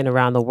country and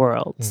around the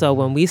world. Mm-hmm. So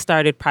when we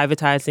started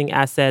privatizing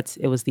assets,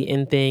 it was the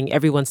in thing.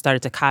 Everyone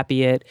started to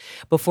copy it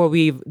before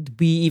we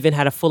even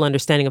had a full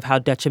understanding of how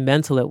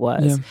detrimental it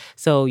was. Yeah.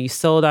 So you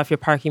sold off your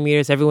parking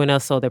meters, everyone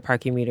else sold their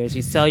parking meters.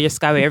 You sell your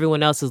Skyway,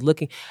 everyone else is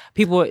looking.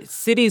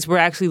 Cities were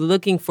actually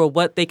looking for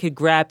what they could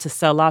grab to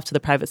sell off to the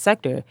private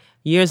sector.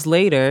 Years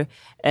later,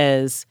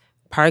 as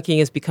parking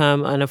has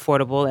become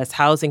unaffordable, as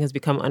housing has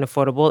become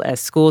unaffordable, as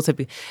schools have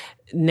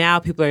now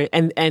people are,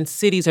 and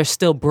cities are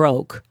still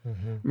broke,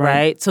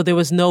 right? So there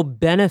was no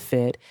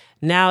benefit.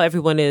 Now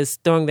everyone is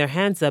throwing their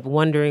hands up,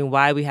 wondering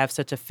why we have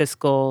such a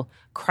fiscal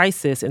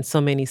crisis in so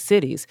many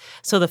cities.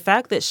 So the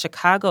fact that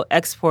Chicago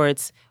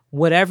exports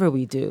whatever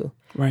we do,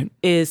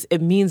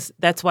 it means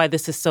that's why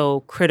this is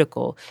so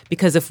critical.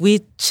 Because if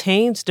we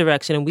change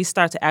direction and we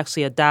start to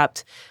actually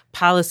adopt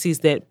policies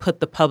that put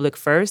the public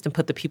first and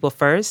put the people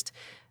first,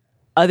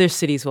 other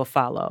cities will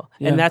follow.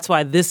 Yeah. And that's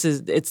why it's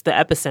the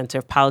epicenter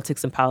of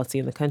politics and policy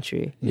in the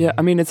country. Yeah,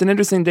 I mean, it's an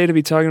interesting day to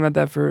be talking about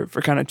that for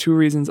kind of two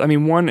reasons. I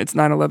mean, one, it's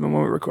 9/11 when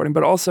we're recording,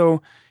 but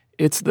also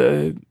it's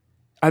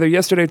either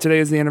yesterday or today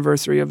is the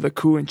anniversary of the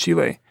coup in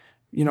Chile.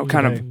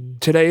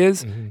 Today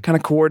is kind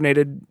of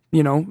coordinated,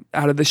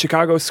 out of the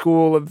Chicago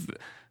School of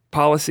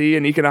Policy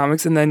and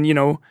Economics. And then,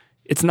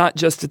 it's not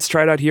just it's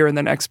tried out here and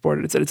then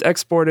exported. It's that it's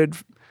exported,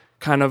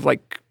 kind of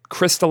like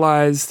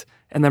crystallized,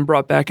 and then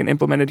brought back and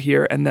implemented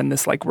here. And then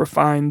this like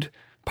refined,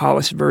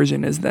 polished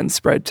version is then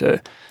spread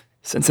to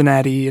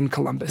Cincinnati and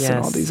Columbus and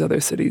all these other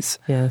cities.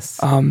 Yes.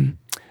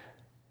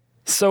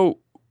 So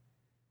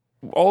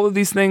all of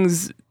these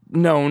things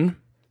known,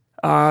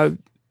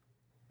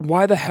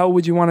 why the hell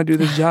would you want to do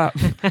this job?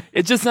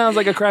 It just sounds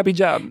like a crappy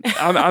job.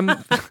 I'm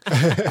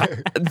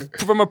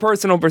from a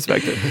personal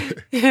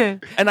perspective.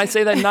 And I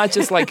say that not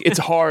just like it's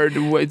hard,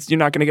 you're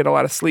not going to get a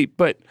lot of sleep,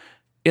 but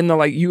in the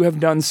you have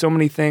done so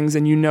many things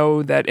and you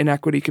know that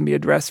inequity can be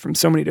addressed from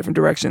so many different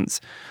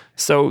directions.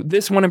 So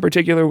this one in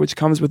particular, which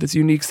comes with its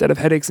unique set of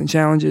headaches and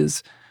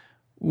challenges,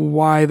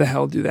 why the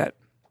hell do that?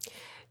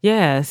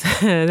 Yes,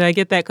 I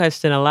get that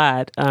question a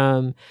lot.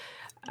 I'm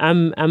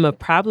a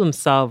problem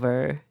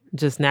solver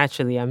just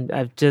naturally.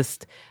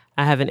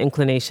 I have an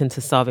inclination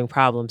to solving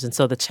problems, and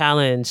so the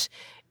challenge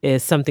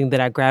is something that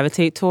I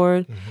gravitate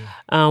toward.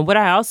 What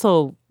I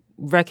also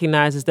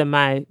recognize is that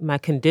my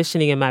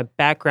conditioning and my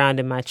background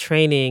and my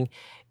training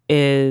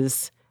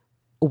is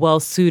well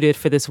suited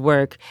for this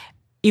work,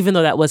 even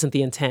though that wasn't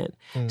the intent.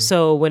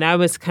 So when I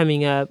was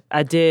coming up,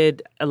 I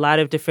did a lot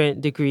of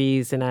different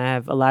degrees and I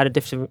have a lot of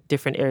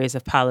different areas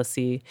of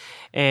policy.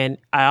 And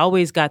I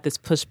always got this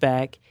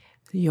pushback,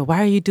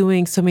 why are you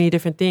doing so many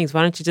different things?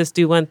 Why don't you just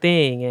do one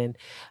thing? And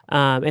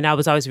I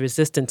was always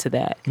resistant to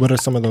that. What are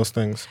some of those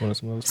things?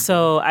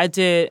 So I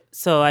did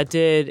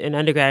in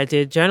undergrad, I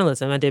did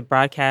journalism. I did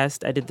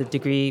broadcast. I did the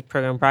degree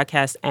program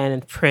broadcast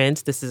and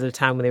print. This is a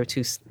time when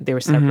they were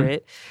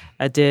separate.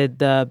 I did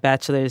the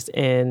bachelor's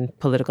in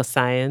political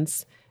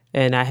science,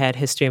 and I had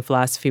history and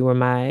philosophy were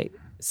my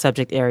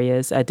subject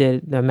areas. I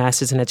did the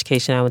master's in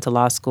education. I went to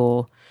law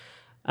school,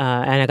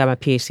 and I got my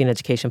PhD in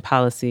education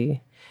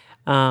policy.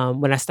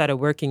 When I started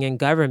working in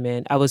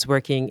government, I was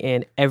working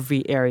in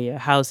every area: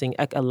 housing,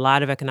 a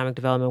lot of economic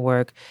development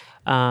work,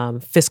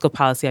 fiscal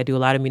policy. I do a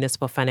lot of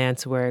municipal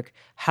finance work,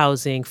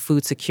 housing,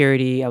 food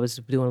security. I was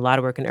doing a lot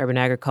of work in urban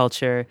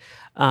agriculture,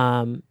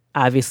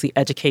 obviously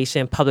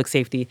education, public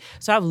safety.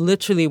 So I've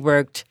literally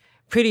worked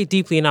pretty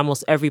deeply in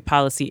almost every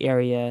policy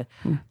area,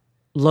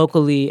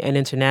 locally and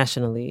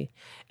internationally.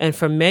 And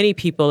for many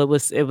people, it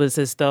was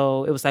as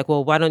though it was like,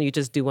 well, why don't you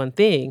just do one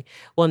thing?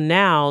 Well,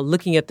 now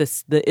looking at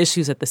the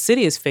issues that the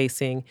city is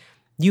facing,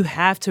 you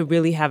have to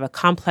really have a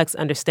complex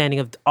understanding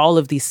of all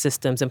of these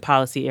systems and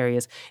policy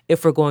areas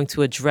if we're going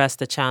to address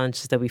the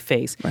challenges that we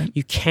face. Right.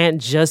 You can't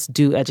just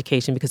do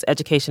education because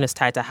education is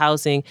tied to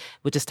housing,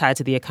 which is tied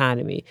to the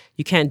economy.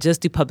 You can't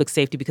just do public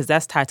safety because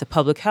that's tied to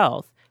public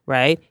health.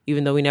 Right?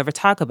 Even though we never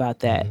talk about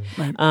that.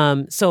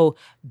 Right. So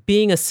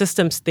being a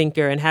systems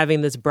thinker and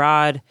having this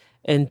broad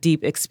and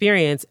deep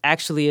experience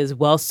actually is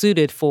well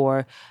suited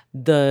for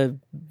the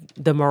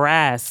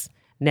morass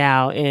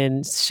now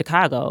in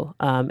Chicago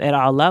at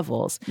all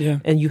levels. Yeah.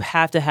 And you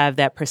have to have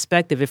that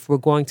perspective if we're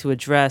going to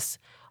address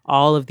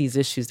all of these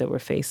issues that we're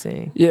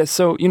facing. Yeah.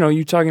 So,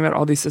 you're talking about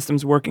all these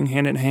systems working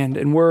hand in hand,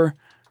 and we're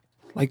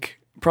like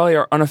probably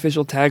our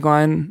unofficial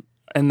tagline,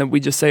 and that we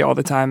just say all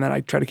the time, and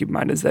I try to keep in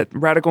mind, is that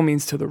radical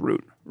means to the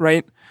root,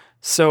 right?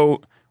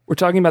 So we're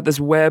talking about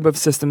this web of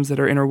systems that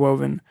are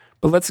interwoven,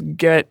 but let's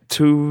get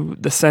to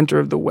the center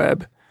of the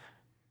web.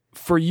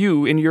 For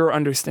you, in your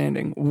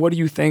understanding, what do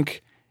you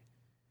think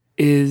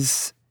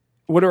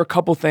what are a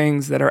couple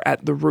things that are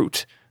at the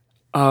root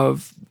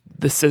of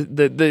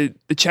the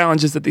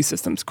challenges that these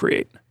systems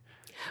create?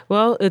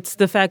 Well, it's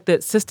the fact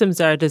that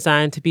systems are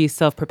designed to be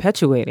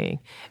self-perpetuating.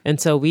 And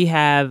so we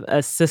have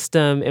a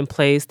system in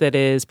place that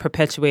is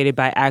perpetuated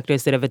by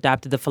actors that have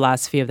adopted the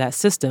philosophy of that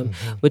system,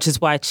 which is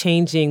why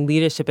changing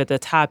leadership at the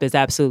top is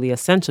absolutely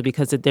essential,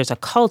 because there's a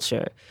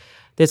culture.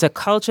 There's a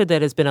culture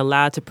that has been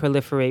allowed to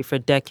proliferate for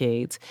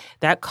decades.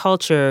 That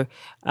culture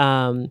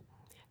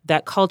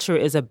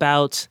is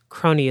about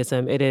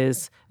cronyism. It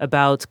is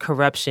about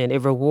corruption.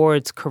 It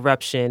rewards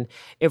corruption.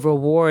 It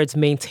rewards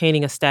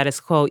maintaining a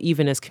status quo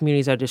even as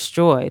communities are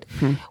destroyed.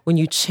 When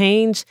you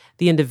change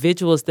the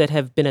individuals that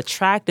have been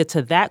attracted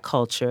to that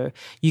culture,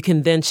 you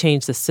can then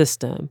change the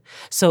system.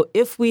 So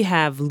if we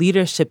have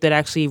leadership that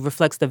actually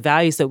reflects the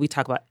values that we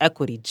talk about,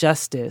 equity,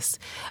 justice,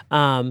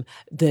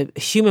 the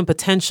human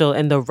potential,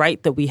 and the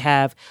right that we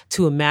have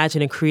to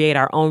imagine and create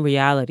our own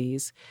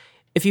realities,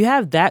 if you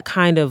have that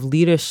kind of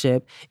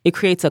leadership, it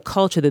creates a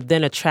culture that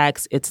then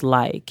attracts its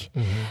like.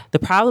 The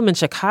problem in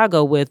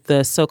Chicago with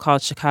the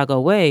so-called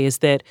Chicago Way is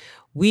that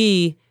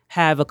we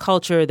have a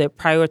culture that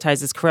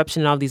prioritizes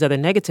corruption and all these other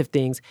negative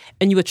things,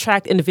 and you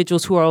attract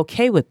individuals who are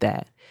okay with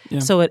that. Yeah.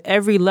 So at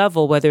every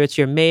level, whether it's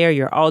your mayor,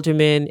 your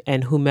alderman,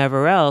 and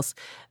whomever else,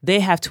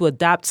 they have to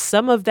adopt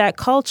some of that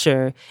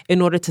culture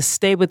in order to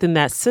stay within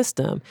that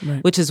system,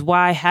 which is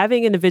why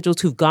having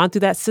individuals who've gone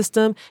through that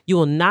system, you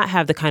will not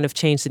have the kind of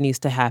change that needs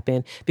to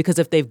happen, because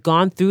if they've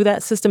gone through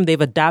that system, they've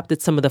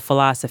adopted some of the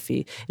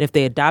philosophy. And if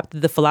they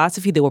adopted the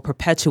philosophy, they will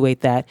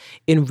perpetuate that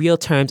in real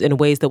terms in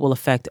ways that will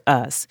affect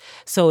us.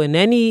 So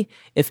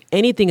if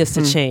anything is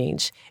to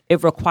change,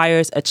 it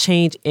requires a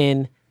change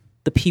in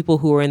the people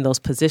who are in those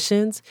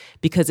positions,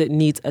 because it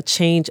needs a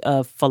change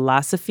of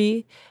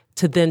philosophy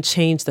to then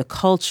change the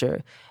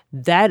culture.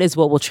 That is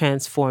what will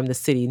transform the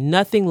city.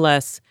 Nothing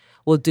less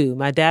will do.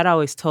 My dad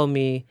always told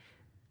me,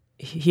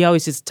 he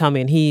always used to tell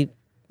me, and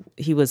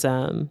he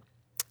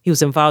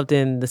was involved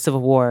in the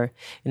civil war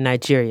in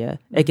Nigeria,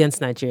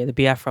 against Nigeria, the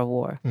Biafra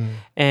War.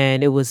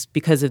 And it was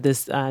because of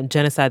this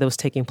genocide that was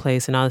taking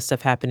place and all this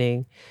stuff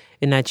happening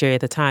in Nigeria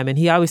at the time. And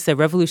he always said,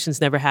 revolutions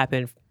never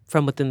happen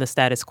from within the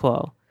status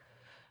quo.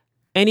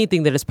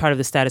 Anything that is part of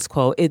the status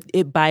quo,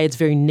 it by its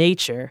very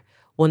nature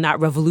will not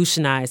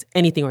revolutionize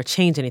anything or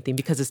change anything,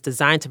 because it's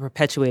designed to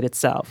perpetuate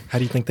itself. How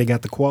do you think they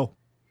got the quo?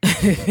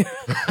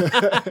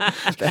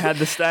 They had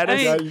the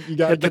status. You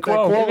got to hit the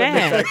quo.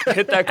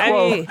 Hit that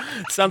quo.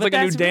 Sounds like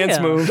a new dance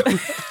move.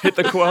 Hit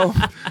the quo.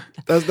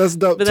 That's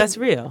dope. But that's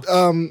real.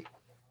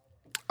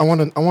 I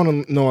want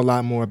to know a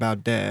lot more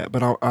about Dad,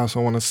 but I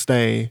also want to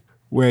stay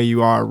where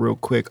you are real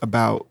quick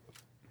about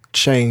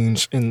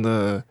change in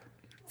the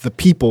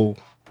people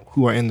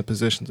who are in the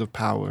positions of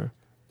power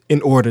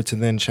in order to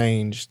then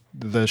change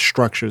the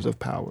structures of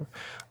power.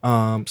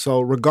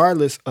 So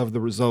regardless of the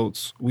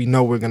results, we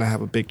know we're going to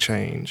have a big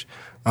change.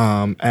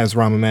 As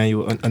Rahm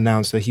Emanuel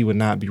announced that he would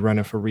not be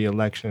running for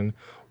re-election,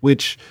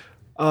 which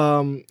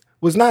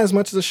was not as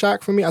much as a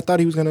shock for me. I thought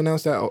he was going to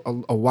announce that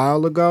a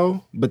while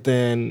ago, but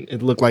then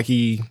it looked like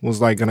he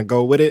was like going to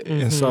go with it.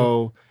 Mm-hmm. And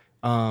so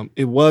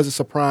it was a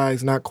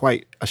surprise, not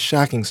quite a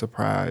shocking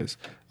surprise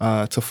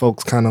to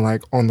folks kind of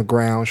like on the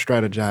ground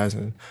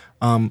strategizing.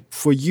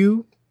 For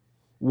you,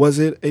 was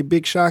it a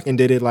big shock? And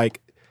did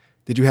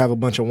you have a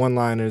bunch of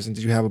one-liners and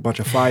did you have a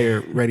bunch of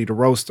fire ready to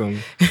roast them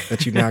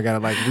that you now got to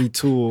like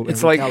retool?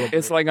 It's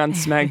like on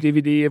Smack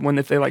DVD when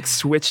if they like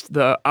switched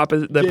the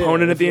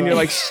opponent at the end, you're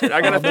like, shit,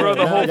 I got to throw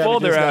the whole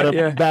folder out.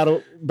 Yeah.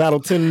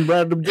 Battle 10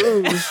 random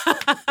dudes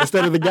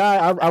instead of the guy.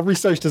 I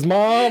researched his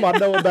mom. I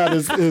know about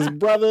his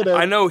brother.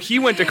 I know he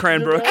went to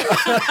Cranbrook.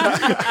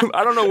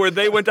 I don't know where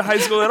they went to high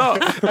school at all.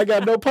 I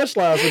got no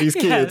punchlines for these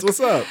kids. What's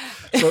up?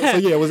 So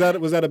yeah, was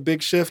that a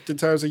big shift in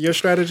terms of your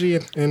strategy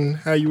and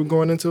how you were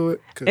going into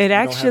it? It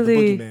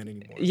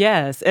actually,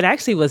 yes, it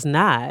actually was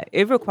not.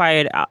 It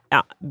required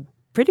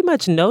pretty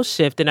much no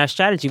shift in our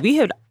strategy. We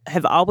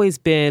have always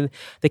been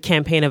the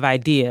campaign of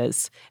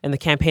ideas and the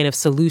campaign of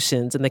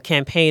solutions and the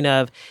campaign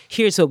of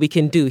here's what we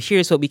can do,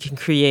 here's what we can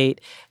create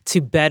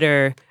to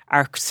better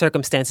our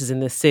circumstances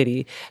in this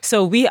city.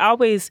 So we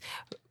always,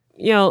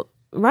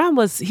 Rahm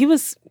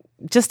was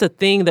just a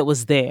thing that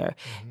was there.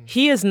 Mm-hmm.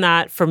 He is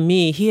not, for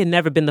me, he had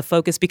never been the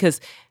focus because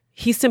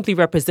he simply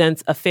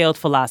represents a failed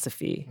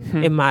philosophy,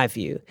 in my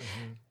view.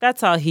 Mm-hmm.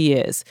 That's all he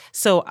is.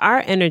 So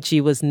our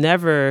energy was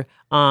never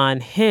on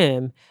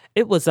him.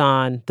 It was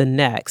on the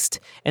next.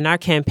 And our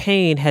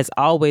campaign has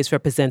always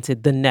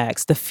represented the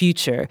next, the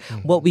future,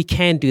 what we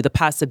can do, the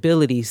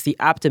possibilities, the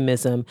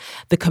optimism,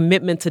 the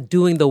commitment to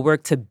doing the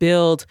work to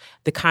build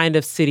the kind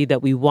of city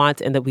that we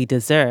want and that we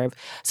deserve.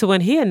 So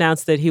when he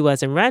announced that he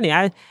wasn't running,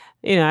 I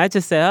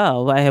just said,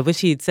 I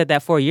wish he'd said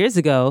that 4 years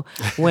ago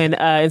when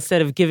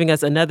instead of giving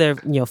us another,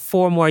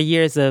 4 more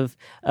years of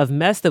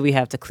mess that we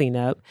have to clean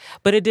up.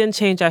 But it didn't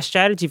change our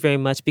strategy very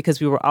much because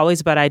we were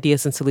always about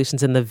ideas and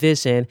solutions and the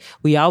vision.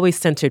 We always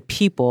centered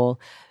people.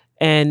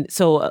 And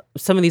so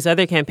some of these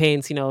other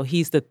campaigns,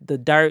 he's the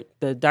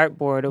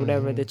dartboard or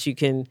whatever that you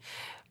can,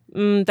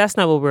 that's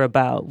not what we're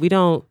about. We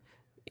don't,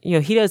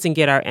 he doesn't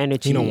get our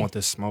energy. You don't want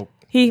this smoke.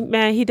 He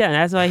doesn't.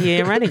 That's why he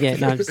ain't running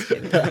again. No, I'm just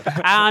kidding.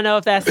 I don't know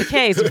if that's the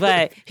case,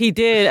 but he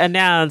did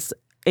announce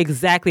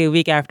exactly a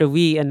week after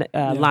we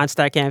launched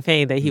our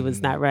campaign that he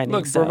was not running.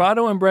 Look,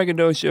 bravado and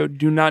braggadocio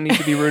do not need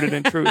to be rooted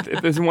in truth.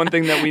 If there's one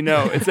thing that we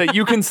know, it's that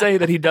you can say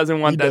that he doesn't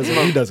want that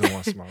smoke. He doesn't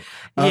want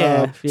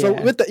smoke. So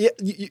with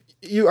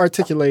you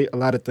articulate a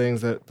lot of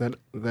things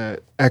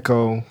that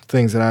echo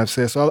things that I've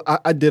said. So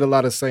I did a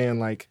lot of saying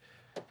like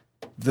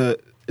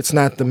it's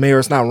not the mayor,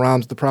 it's not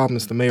Rahm's the problem,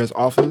 it's the mayor's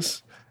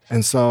office.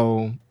 And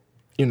so,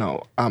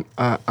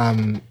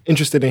 I'm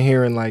interested in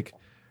hearing like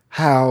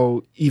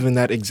how even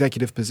that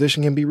executive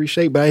position can be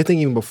reshaped. But I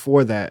think even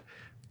before that,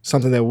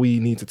 something that we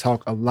need to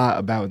talk a lot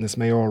about in this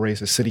mayoral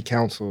race is city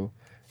council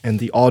and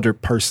the alder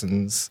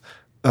persons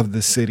of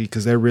the city,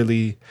 because they're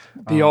really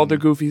the alder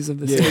goofies of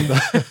the city.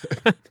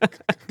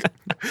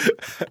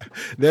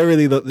 They're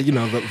really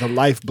the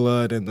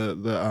lifeblood and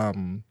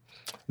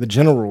the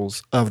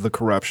generals of the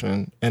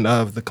corruption and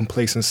of the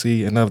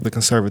complacency and of the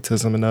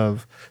conservatism and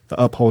of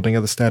the upholding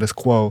of the status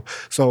quo.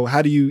 So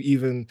how do you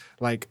even,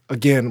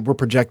 again, we're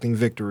projecting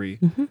victory.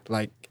 Mm-hmm.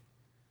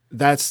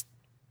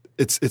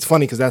 It's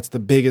funny because that's the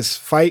biggest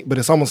fight, but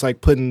it's almost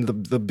like putting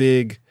the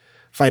big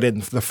fight in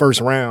the first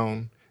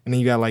round and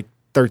then you got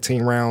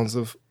 13 rounds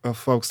of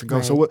folks to go.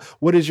 Right. So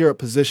what is your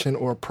position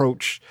or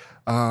approach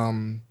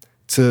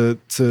to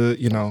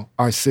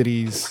our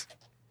city's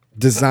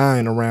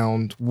design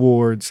around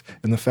wards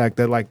and the fact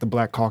that the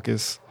Black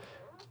Caucus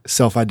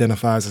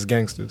self-identifies as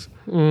gangsters,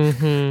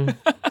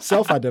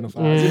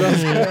 self-identifies,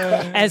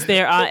 as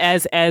they're on,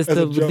 as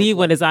the lead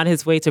one is on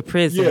his way to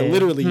prison. Yeah,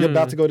 literally, you're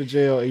about to go to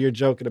jail and you're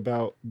joking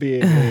about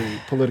being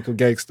a political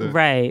gangster.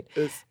 Right.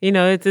 It's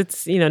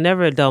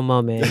never a dull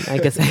moment. I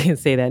guess I can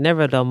say that.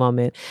 Never a dull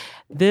moment.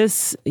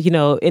 This,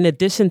 in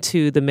addition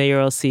to the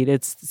mayoral seat,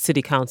 it's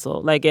city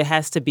council. It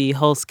has to be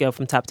whole scale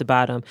from top to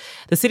bottom.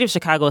 The city of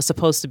Chicago is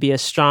supposed to be a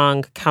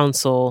strong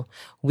council,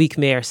 weak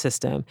mayor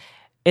system.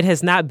 It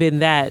has not been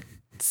that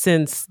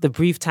since the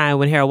brief time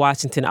when Harold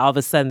Washington, all of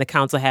a sudden the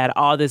council had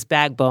all this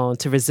backbone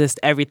to resist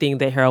everything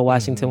that Harold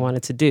Washington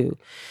wanted to do.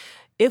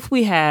 If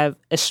we have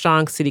a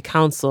strong city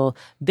council,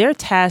 they're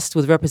tasked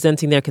with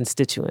representing their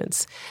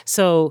constituents.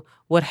 So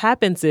what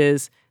happens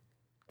is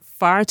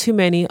far too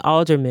many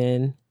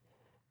aldermen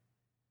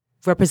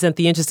represent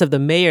the interests of the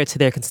mayor to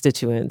their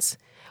constituents,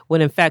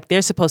 when in fact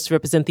they're supposed to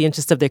represent the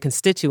interests of their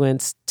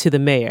constituents to the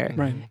mayor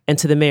and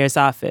to the mayor's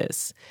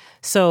office.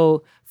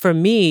 So for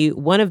me,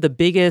 one of the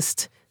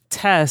biggest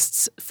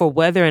tests for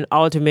whether an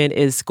alderman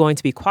is going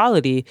to be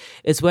quality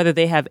is whether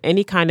they have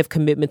any kind of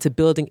commitment to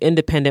building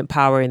independent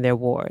power in their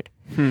ward.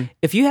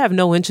 If you have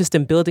no interest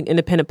in building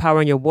independent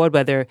power in your ward,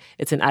 whether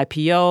it's an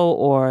IPO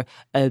or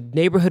a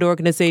neighborhood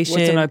organization.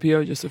 What's an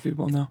IPO, just so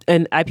people know?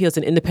 An IPO is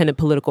an independent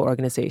political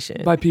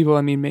organization. By people,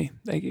 I mean me.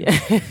 Thank you.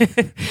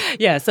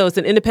 Yeah, so it's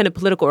an independent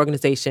political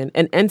organization,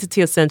 an entity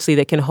essentially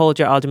that can hold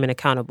your alderman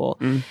accountable.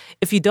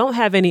 If you don't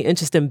have any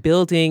interest in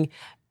building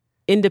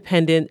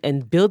independent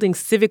and building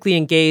civically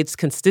engaged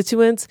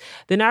constituents,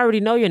 then I already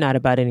know you're not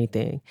about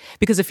anything.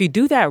 Because if you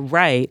do that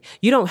right,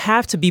 you don't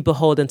have to be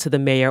beholden to the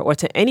mayor or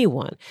to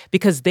anyone,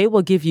 because they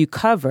will give you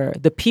cover.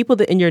 The people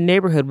that in your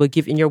neighborhood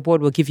in your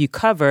ward will give you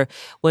cover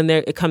when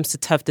it comes to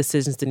tough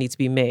decisions that need to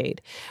be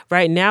made.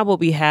 Right now, what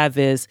we have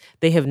is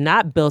they have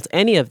not built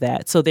any of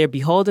that. So they're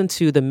beholden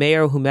to the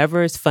mayor or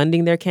whomever is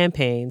funding their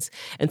campaigns.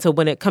 And so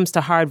when it comes to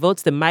hard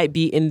votes that might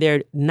be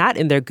not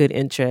in their good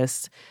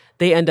interest,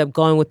 they end up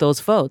going with those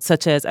votes,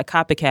 such as a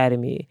cop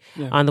academy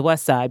on the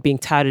west side being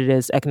touted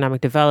as economic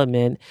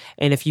development.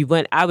 And if you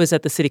went, I was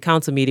at the city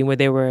council meeting where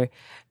they were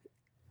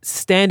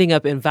standing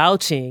up and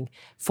vouching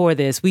for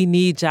this. We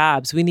need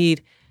jobs.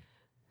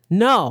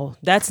 No,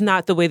 that's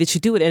not the way that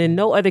you do it. And in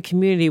no other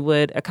community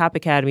would a cop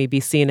academy be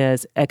seen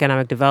as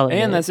economic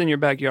development. And that's in your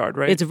backyard,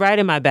 right? It's right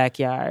in my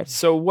backyard.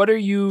 So what are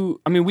you,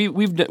 I mean,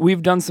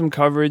 we've done some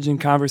coverage and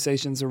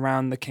conversations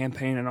around the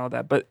campaign and all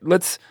that, but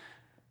let's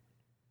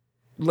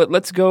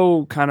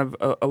go kind of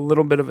a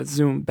little bit of a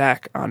zoom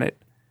back on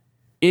it.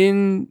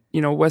 In,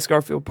 West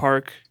Garfield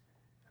Park,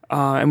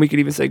 and we could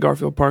even say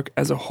Garfield Park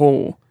as a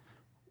whole,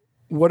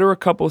 what are a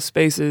couple of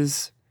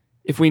spaces,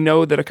 if we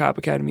know that a cop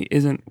academy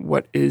isn't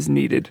what is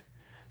needed,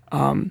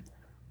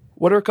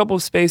 what are a couple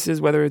of spaces,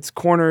 whether it's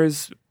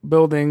corners,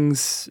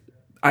 buildings,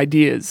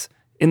 ideas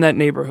in that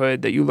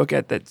neighborhood that you look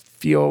at that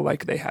feel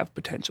like they have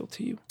potential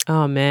to you?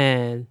 Oh,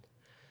 man.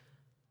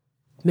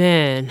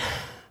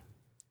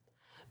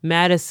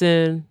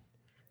 Madison,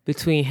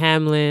 between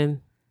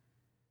Hamlin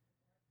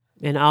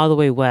and all the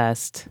way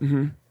west.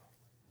 Mm-hmm.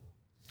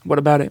 What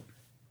about it?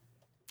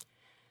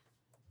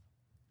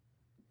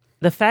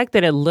 The fact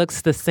that it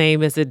looks the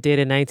same as it did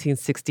in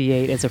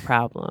 1968 is a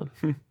problem.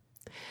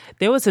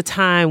 There was a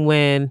time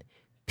when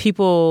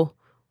people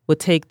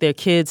would take their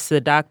kids to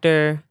the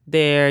doctor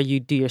there, you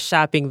do your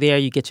shopping there,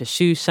 you get your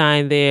shoes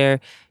shined there,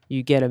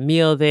 you get a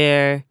meal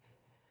there.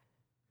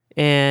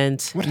 And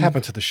what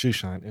happened to the shoe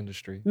shine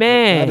industry?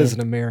 Man, that is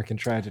an American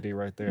tragedy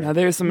right there. Now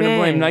there's something to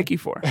blame Nike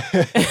for.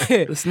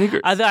 The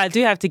sneakers. Although I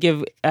do have to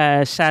give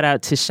a shout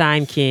out to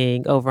Shine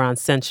King over on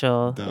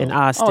Central in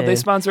Austin. Oh, they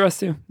sponsor us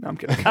too. No, I'm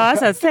kidding. Oh, I was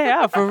going to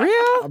say, for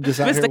real? I'm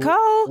just out Mr.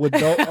 Cole?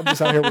 I'm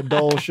just out here with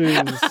Dole shoes.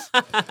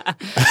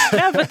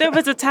 No, but there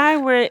was a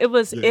time where it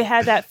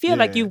had that feel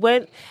like you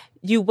went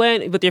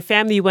with your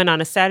family, you went on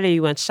a Saturday,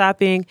 you went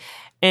shopping,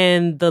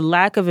 and the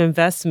lack of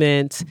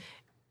investment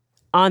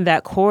on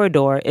that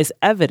corridor is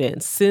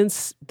evident.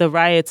 Since the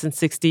riots in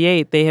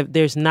 68,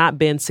 there's not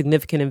been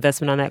significant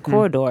investment on that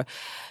corridor.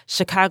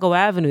 Chicago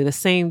Avenue, the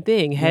same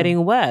thing,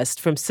 heading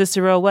west from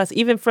Cicero West,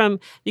 you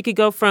could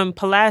go from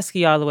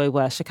Pulaski all the way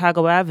west,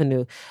 Chicago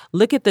Avenue.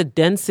 Look at the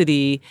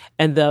density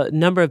and the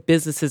number of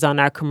businesses on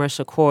our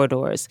commercial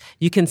corridors.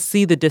 You can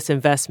see the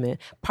disinvestment.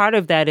 Part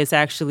of that is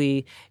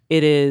actually,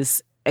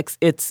 it's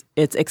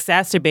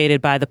exacerbated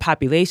by the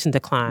population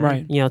decline.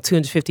 Right.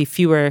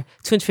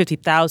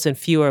 250,000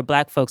 fewer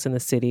Black folks in the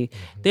city.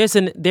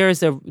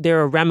 There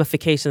are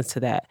ramifications to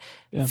that.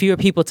 Yeah. Fewer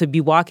people to be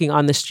walking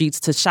on the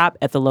streets to shop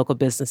at the local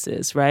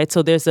businesses, right?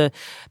 So there's an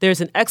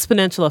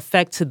exponential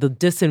effect to the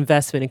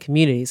disinvestment in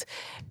communities.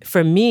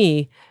 For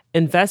me,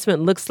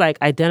 investment looks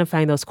like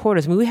identifying those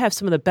corridors. I mean, we have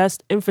some of the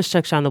best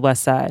infrastructure on the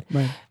west side.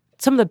 Right.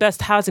 Some of the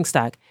best housing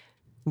stock,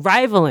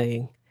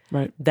 rivaling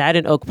that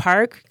in Oak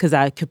Park, because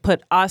I could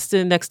put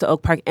Austin next to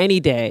Oak Park any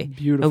day.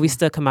 Beautiful. And we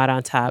still come out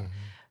on top.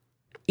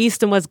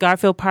 East and West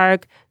Garfield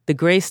Park, the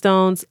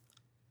Greystones,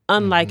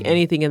 unlike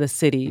anything in the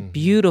city.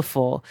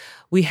 Beautiful.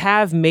 We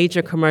have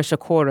major commercial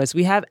corridors.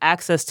 We have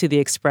access to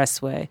the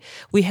expressway.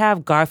 We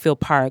have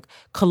Garfield Park,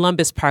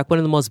 Columbus Park, one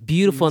of the most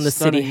beautiful in the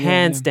city,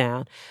 hands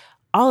down.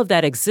 All of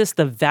that exists.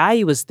 The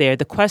value is there.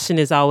 The question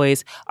is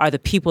always, are the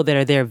people that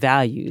are there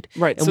valued?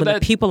 Right. And when the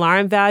people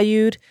aren't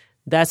valued,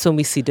 that's when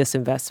we see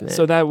disinvestment.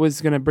 So that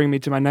was going to bring me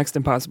to my next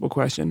impossible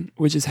question,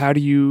 which is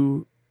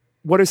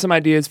what are some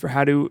ideas for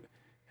how to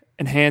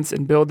enhance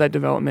and build that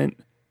development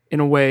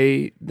in a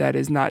way that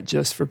is not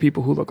just for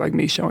people who look like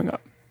me showing up?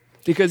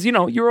 Because,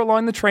 you're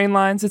along the train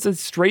lines. It's a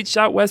straight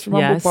shot west from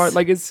Humboldt Park.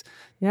 Like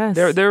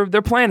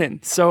they're planning.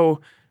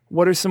 So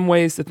what are some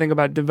ways to think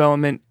about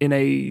development in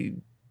a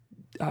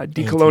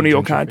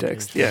decolonial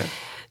context? Yeah.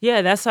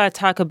 Yeah, that's why I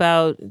talk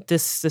about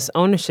this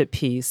ownership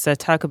piece. I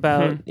talk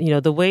about,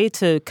 the way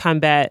to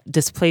combat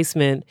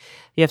displacement,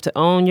 you have to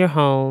own your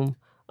home,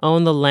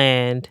 own the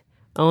land,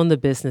 own the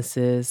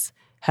businesses,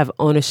 have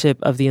ownership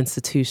of the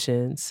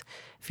institutions.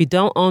 If you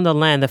don't own the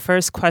land, the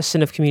first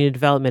question of community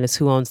development is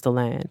who owns the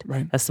land.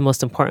 Right. That's the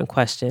most important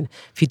question.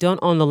 If you don't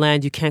own the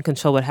land, you can't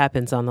control what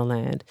happens on the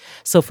land.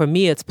 So for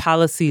me, it's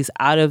policies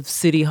out of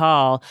City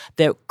Hall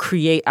that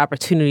create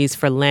opportunities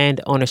for land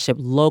ownership,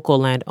 local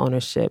land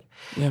ownership,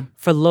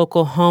 for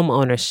local home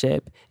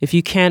ownership. If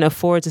you can't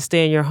afford to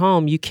stay in your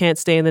home, you can't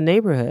stay in the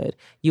neighborhood.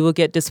 You will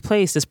get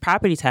displaced as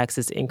property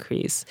taxes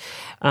increase.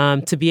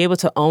 To be able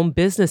to own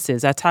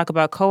businesses. I talk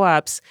about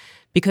co-ops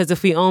because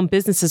if we own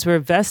businesses, we're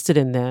vested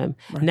in them.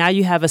 Right. Now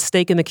you have a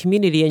stake in the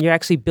community and you're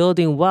actually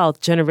building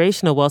wealth,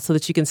 generational wealth, so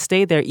that you can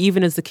stay there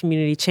even as the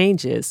community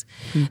changes.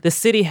 The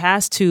city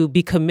has to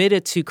be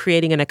committed to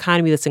creating an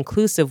economy that's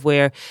inclusive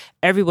where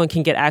everyone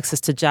can get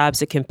access to jobs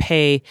that can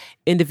pay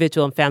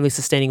individual and family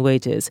sustaining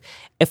wages.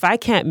 If I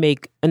can't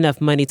make enough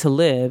money to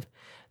live,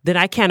 then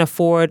I can't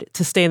afford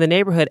to stay in the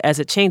neighborhood as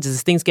it changes,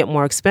 as things get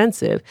more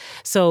expensive.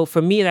 So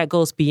for me, that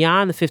goes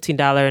beyond the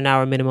 $15 an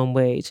hour minimum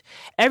wage.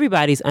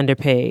 Everybody's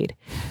underpaid.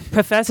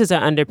 Professors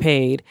are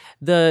underpaid.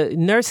 The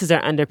nurses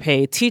are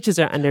underpaid. Teachers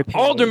are underpaid.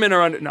 Aldermen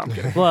are no, I'm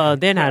kidding. Well,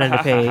 they're not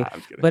underpaid.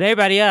 But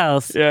everybody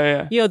else,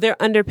 they're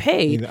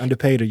underpaid. Either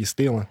underpaid or you're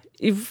stealing.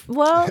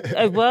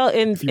 Well,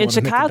 in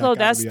Chicago,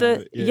 that's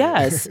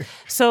yes.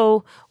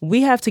 So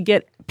we have to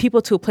get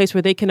people to a place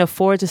where they can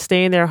afford to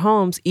stay in their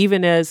homes,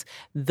 even as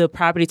the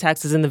property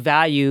taxes and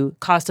the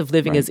cost of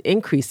living is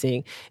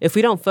increasing. If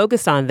we don't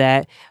focus on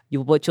that,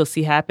 what you'll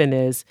see happen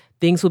is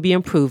things will be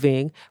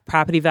improving,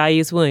 property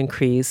values will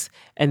increase,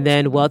 and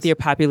then wealthier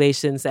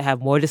populations that have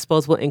more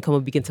disposable income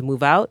will begin to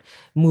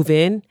move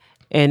in,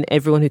 and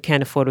everyone who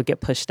can't afford will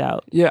get pushed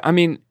out. Yeah, I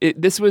mean,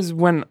 this was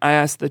when I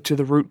asked the to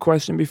the root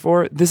question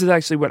before. This is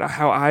actually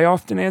how I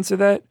often answer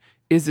that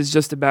is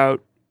just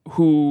about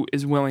who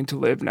is willing to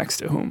live next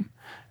to whom.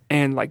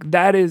 And like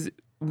that is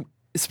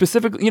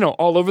specifically,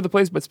 all over the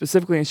place, but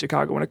specifically in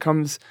Chicago when it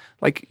comes,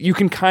 like you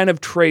can kind of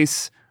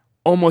trace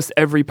almost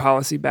every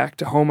policy back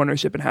to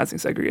homeownership and housing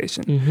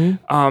segregation.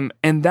 Mm-hmm.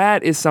 And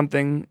that is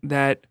something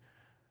that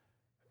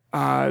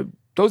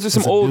those are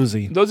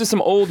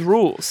some old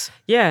rules.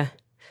 Yeah.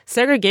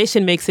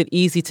 Segregation makes it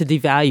easy to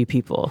devalue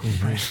people.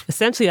 Mm-hmm.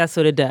 Essentially, that's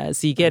what it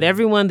does. You get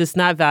everyone that's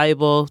not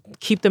valuable,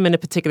 keep them in a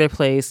particular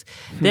place.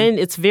 Mm-hmm. Then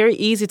it's very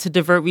easy to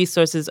divert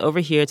resources over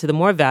here to the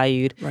more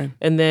valued. Right.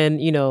 And then,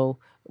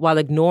 while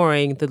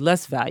ignoring the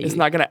less valued. It's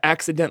not going to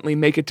accidentally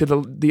make it to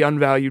the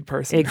unvalued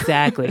person.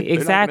 Exactly.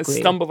 They're not going to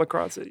stumble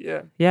across it.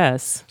 Yeah.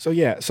 Yes. So,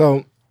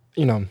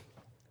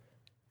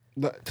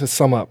 to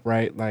sum up,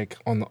 right, like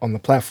on the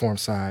platform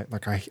side,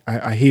 like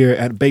I hear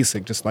at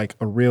basic, just like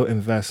a real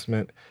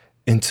investment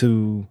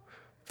into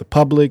the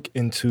public,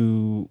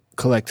 into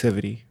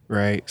collectivity,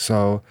 right?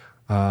 So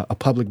a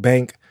public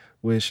bank,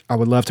 which I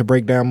would love to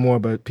break down more,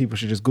 but people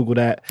should just Google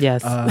that.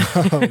 Yes.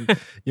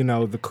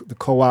 The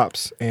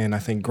co-ops and I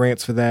think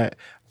grants for that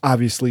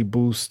obviously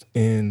boost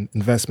in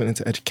investment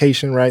into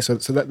education, right? So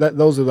that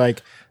those are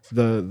like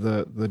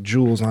the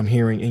jewels I'm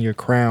hearing in your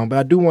crown. But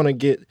I do want to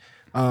get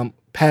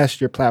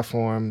past your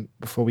platform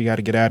before we got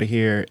to get out of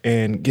here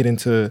and get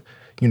into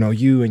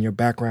you and your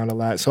background a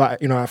lot. So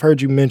I've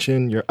heard you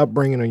mention your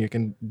upbringing or your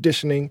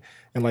conditioning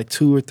in like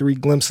 2 or 3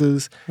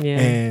 glimpses. Yeah.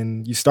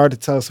 And you started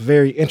to tell us a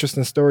very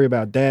interesting story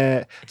about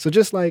dad. So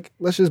just like,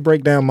 let's just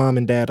break down mom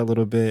and dad a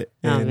little bit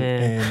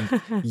and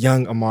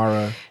young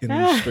Amara in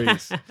these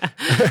streets.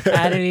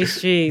 Out in these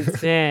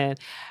streets, man.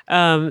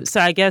 So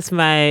I guess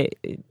my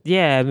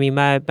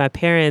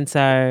parents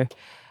are,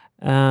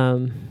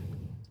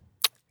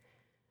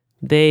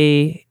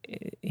 they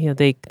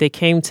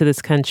came to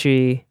this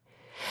country.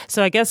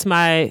 So I guess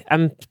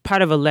I'm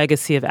part of a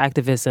legacy of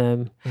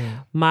activism.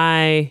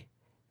 My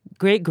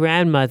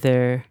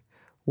great-grandmother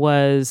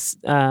was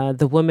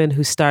the woman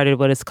who started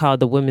what is called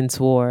the Women's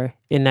War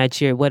in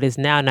Nigeria, what is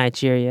now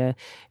Nigeria,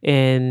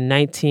 in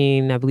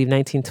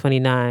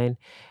 1929.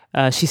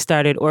 She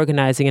started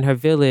organizing in her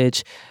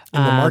village.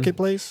 In the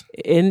marketplace?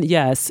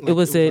 Yes. It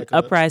was an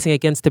uprising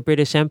against the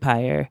British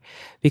Empire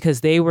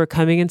because they were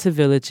coming into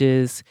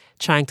villages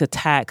trying to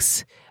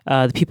tax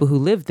the people who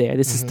lived there.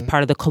 This is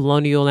part of the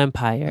colonial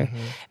empire.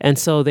 And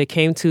so they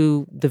came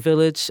to the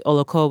village,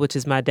 Oloko, which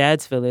is my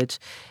dad's village.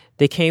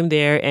 They came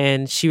there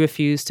and she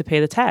refused to pay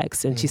the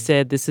tax. And she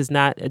said, this is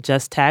not a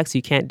just tax.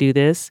 You can't do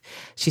this.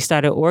 She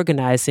started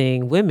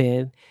organizing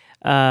women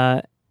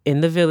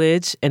in the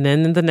village and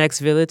then in the next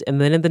village and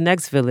then in the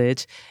next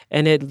village.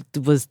 And it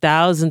was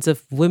thousands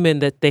of women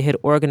that they had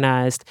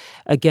organized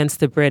against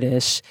the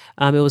British.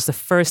 It was the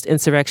first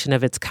insurrection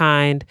of its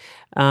kind.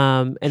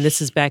 And this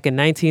is back in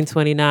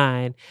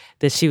 1929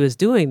 that she was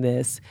doing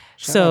this.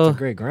 Shout out to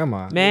great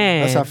grandma.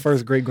 Man. That's our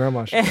first great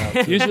grandma shout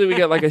out. Usually we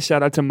get like a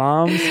shout out to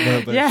moms.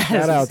 But yes.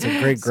 Shout out to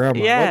great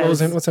grandma.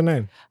 Yes. What's her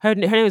name? Her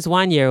name is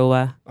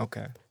Wanyeruwa.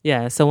 Okay.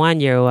 Yeah, so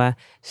Wanyeruwa,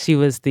 she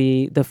was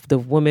the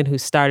woman who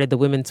started the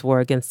Women's War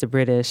against the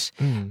British.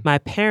 My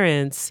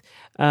parents,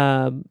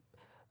 my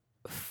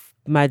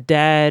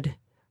dad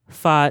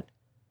fought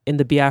in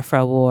the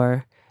Biafra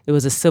War. It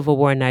was a civil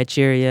war in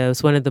Nigeria. It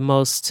was one of the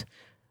most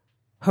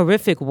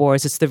horrific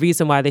wars. It's the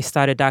reason why they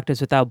started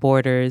Doctors Without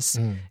Borders.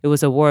 It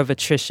was a war of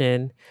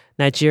attrition.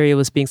 Nigeria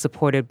was being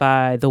supported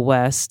by the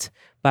West,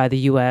 by the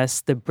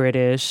U.S., the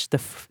British, the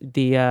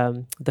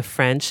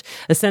French,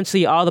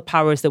 essentially all the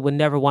powers that would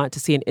never want to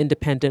see an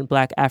independent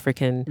Black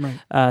African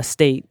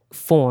state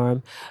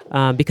form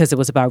because it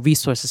was about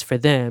resources for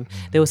them.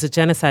 There was a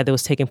genocide that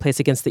was taking place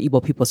against the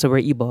Igbo people, so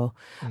we're Igbo.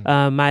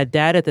 My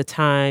dad at the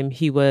time,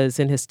 he was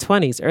in his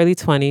 20s, early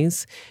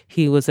 20s.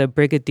 He was a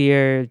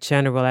brigadier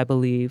general, I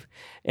believe.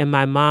 And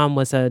my mom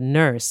was a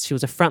nurse. She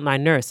was a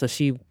frontline nurse, so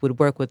she would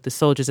work with the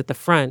soldiers at the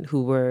front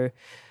who were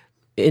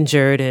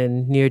injured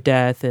and near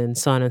death and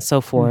so on and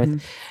so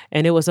forth.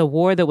 And it was a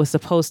war that was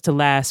supposed to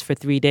last for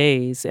 3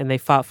 days, and they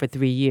fought for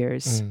 3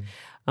 years.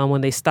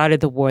 When they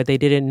started the war, they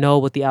didn't know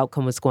what the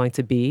outcome was going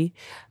to be.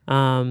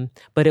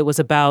 But it was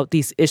about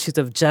these issues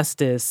of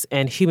justice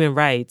and human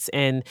rights,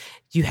 and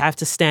you have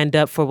to stand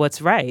up for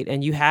what's right,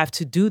 and you have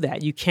to do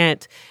that. You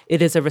can't,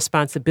 it is a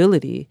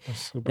responsibility.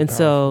 And powerful.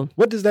 So...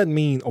 What does that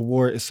mean, a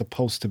war is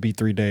supposed to be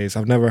 3 days?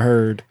 I've never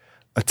heard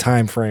a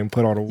time frame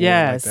put on a war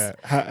like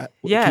that.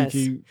 Yes.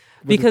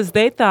 Because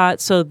they thought,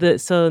 so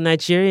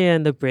Nigeria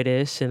and the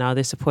British and all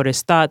their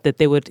supporters thought that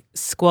they would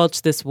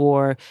squelch this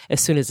war as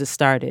soon as it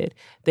started.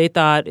 They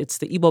thought it's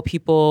the Igbo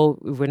people.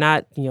 We're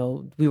not,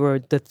 we were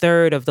the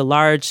third of the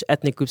large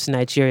ethnic groups in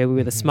Nigeria. We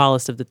were the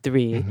smallest of the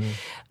three.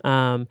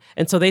 And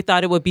so they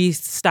thought it would be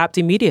stopped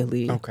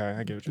immediately. Okay,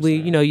 I get what you're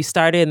saying. You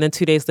started and then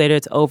 2 days later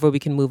it's over. We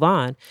can move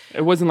on.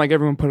 It wasn't like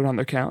everyone put it on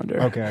their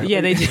calendar. Okay.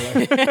 Yeah, they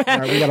did. All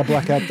right, we got to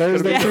block out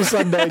Thursday through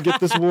Sunday. Get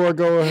this war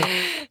going.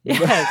 Yes.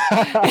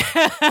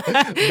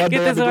 Get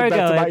this war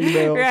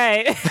going.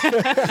 Right.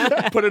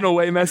 Put an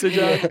away message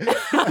out.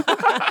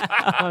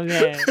 Oh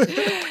man.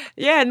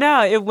 Yeah,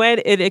 no,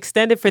 it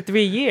extended for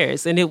 3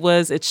 years, and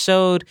it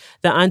showed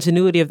the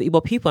ingenuity of the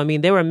Igbo people. I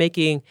mean, they were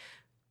making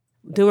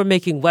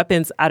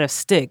weapons out of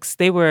sticks.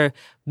 They were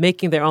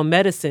making their own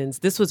medicines.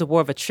 This was a war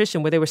of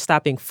attrition where they were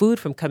stopping food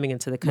from coming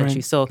into the country.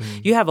 Right. So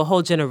you have a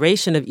whole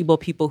generation of Igbo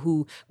people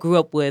who grew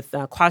up with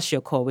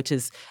kwashiorkor, which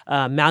is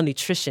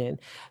malnutrition.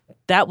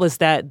 That was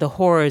the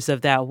horrors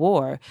of that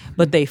war.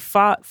 But they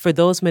fought for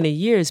those many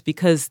years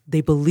because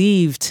they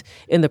believed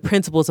in the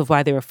principles of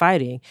why they were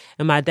fighting.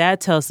 And my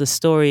dad tells the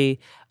story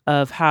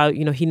of how,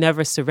 he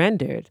never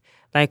surrendered.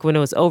 Like when it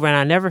was over, and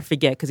I'll never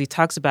forget, because he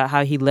talks about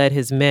how he led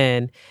his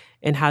men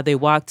and how they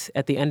walked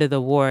at the end of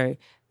the war,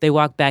 they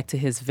walked back to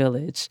his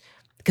village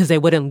because they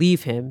wouldn't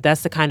leave him.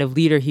 That's the kind of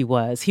leader he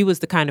was. He was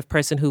the kind of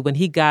person who, when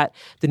he got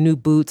the new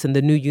boots and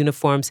the new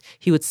uniforms,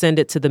 he would send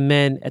it to the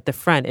men at the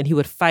front, and he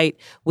would fight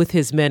with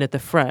his men at the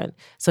front.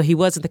 So he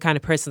wasn't the kind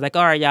of person like,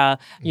 all right, y'all,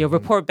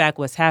 report back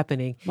what's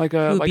happening. Like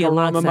a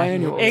Rahm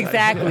Emanuel.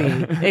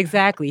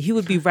 Exactly. He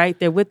would be right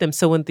there with them.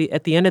 So at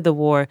the end of the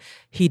war,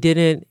 he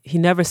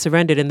never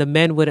surrendered, and the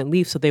men wouldn't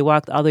leave. So they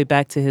walked all the way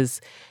back to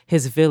his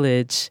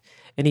village,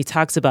 and he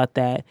talks about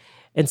that.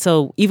 And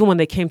so even when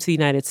they came to the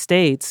United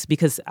States,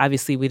 because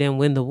obviously we didn't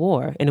win the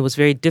war and it was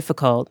very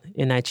difficult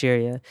in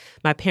Nigeria,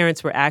 my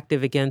parents were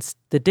active against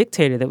the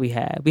dictator that we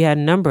had. We had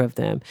a number of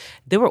them.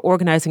 They were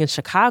organizing in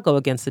Chicago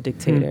against the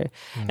dictator.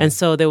 And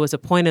so there was a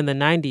point in the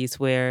 90s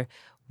where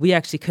we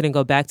actually couldn't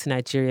go back to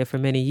Nigeria for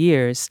many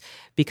years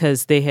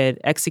because they had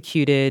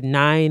executed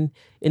 9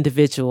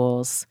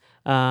 individuals,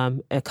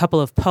 a couple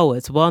of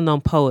poets,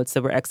 well-known poets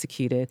that were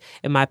executed.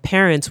 And my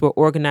parents were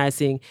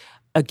organizing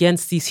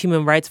against these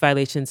human rights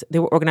violations. They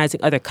were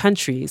organizing other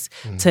countries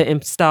to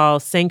install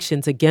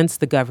sanctions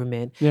against the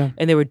government. Yeah.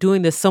 And they were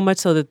doing this so much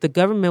so that the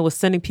government was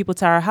sending people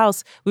to our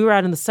house. We were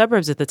out in the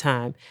suburbs at the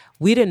time.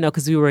 We didn't know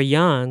because we were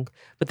young,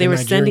 but they were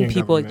sending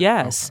people,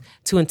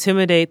 to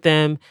intimidate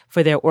them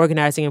for their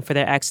organizing and for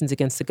their actions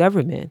against the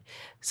government.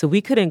 So we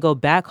couldn't go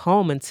back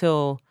home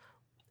until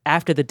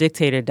after the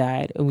dictator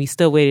died, and we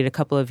still waited a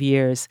couple of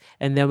years,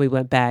 and then we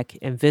went back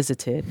and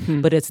visited.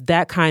 But it's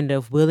that kind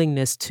of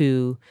willingness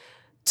to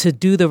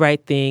do the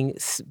right thing,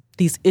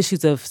 these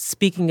issues of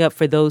speaking up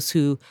for those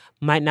who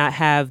might not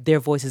have their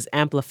voices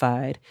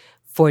amplified,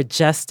 for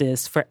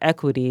justice, for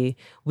equity.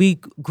 We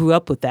grew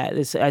up with that.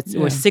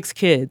 We're 6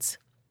 kids.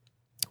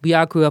 We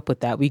all grew up with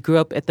that. We grew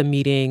up at the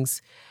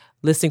meetings,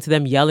 listening to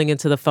them yelling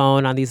into the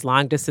phone on these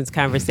long-distance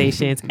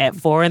conversations at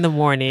 4 a.m.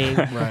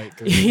 Right.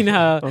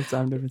 Both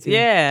time difference.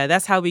 Yeah,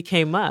 that's how we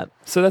came up.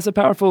 So that's a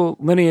powerful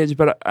lineage,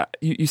 but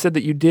you said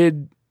that you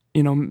did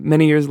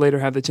many years later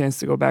have the chance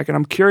to go back. And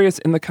I'm curious,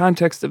 in the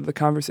context of the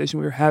conversation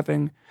we were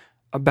having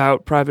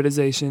about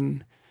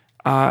privatization,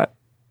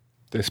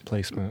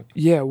 displacement.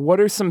 Yeah, what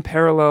are some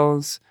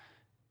parallels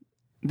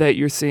that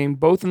you're seeing,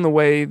 both in the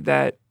way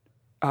that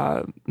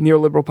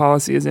neoliberal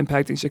policy is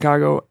impacting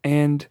Chicago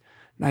and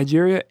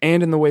Nigeria,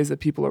 and in the ways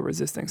that people are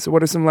resisting? So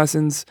what are some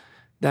lessons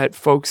that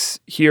folks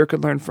here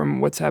could learn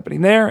from what's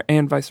happening there,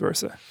 and vice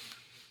versa?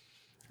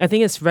 I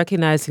think it's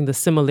recognizing the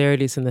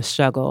similarities in the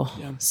struggle.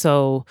 Yeah.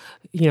 So,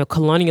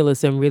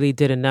 colonialism really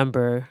did a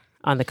number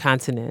on the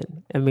continent.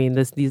 I mean,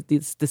 this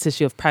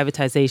issue of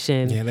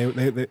privatization. Yeah,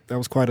 that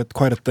was quite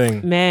a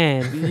thing.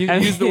 Man, you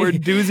used the word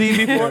doozy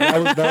before.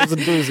 that was a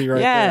doozy right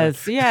there.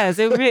 Yes,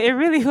 it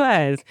really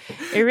was.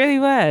 It really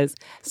was.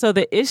 So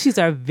the issues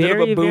are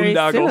very, very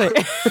similar.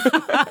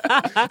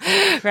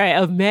 Right,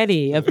 of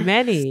many.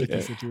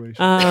 Sticky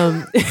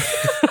situation.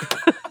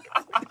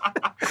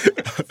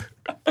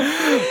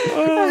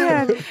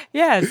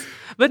 Yes,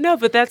 but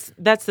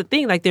that's the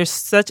thing. Like, there's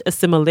such a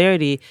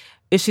similarity.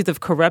 Issues of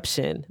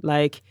corruption,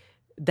 like,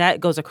 that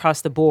goes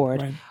across the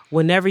board. Right.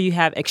 Whenever you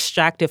have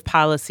extractive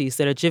policies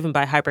that are driven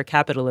by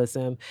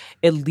hypercapitalism,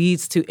 it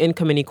leads to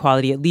income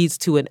inequality. It leads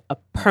to a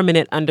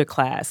permanent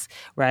underclass,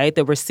 right,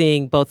 that we're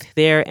seeing both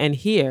there and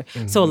here.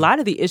 Mm-hmm. So a lot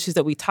of the issues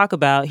that we talk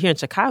about here in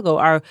Chicago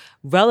are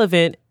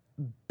relevant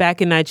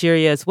back in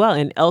Nigeria as well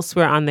and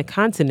elsewhere on the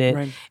continent.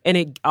 Right. And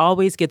it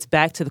always gets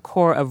back to the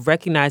core of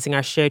recognizing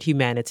our shared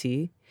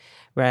humanity,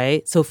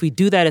 right? So if we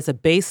do that as a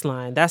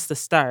baseline, that's the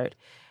start.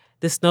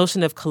 This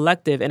notion of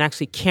collective and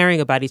actually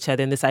caring about each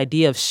other and this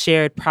idea of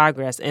shared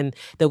progress and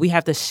that we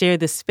have to share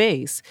this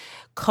space.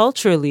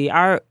 Culturally,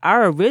 our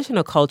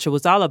original culture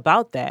was all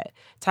about that.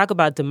 Talk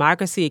about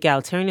democracy,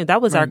 egalitarian,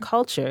 that was our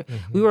culture.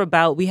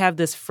 Mm-hmm. We have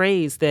this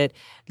phrase that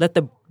let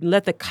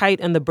the kite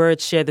and the bird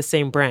share the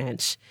same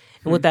branch.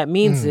 And what that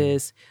means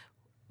is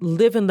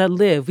live and let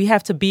live. We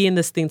have to be in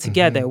this thing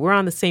together. Mm-hmm. We're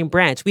on the same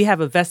branch. We have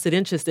a vested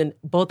interest in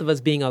both of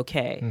us being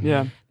okay. Mm-hmm.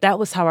 Yeah. That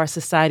was how our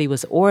society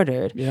was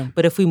ordered. Yeah.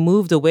 But if we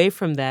moved away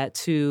from that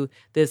to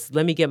this,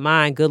 let me get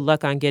mine, good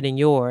luck on getting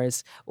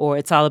yours, or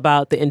it's all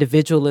about the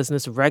individualism,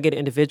 this rugged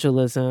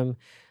individualism,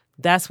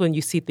 that's when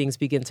you see things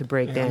begin to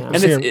break down.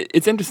 And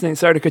it's interesting,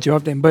 sorry to cut you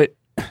off, Dan, but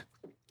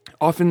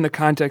often the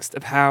context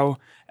of how,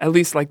 at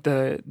least like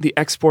the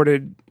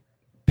exported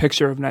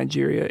picture of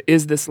Nigeria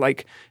is this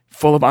like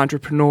full of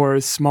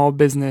entrepreneurs, small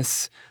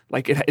business,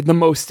 like the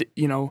most,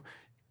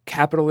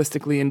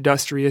 capitalistically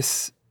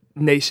industrious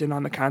nation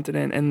on the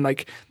continent. And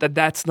like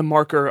that's the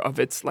marker of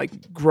its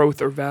like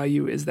growth or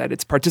value is that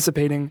it's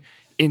participating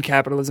in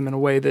capitalism in a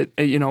way that,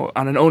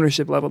 on an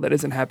ownership level that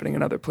isn't happening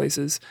in other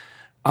places.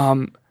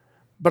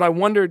 But I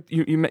wondered,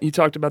 you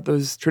talked about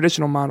those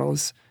traditional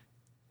models.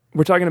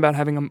 We're talking about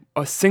having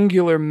a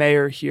singular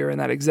mayor here in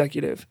that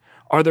executive.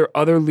 Are there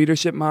other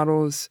leadership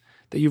models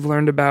that you've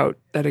learned about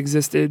that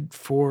existed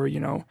for,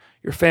 your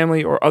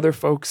family or other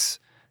folks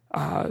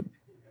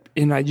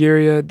in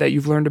Nigeria that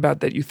you've learned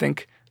about that you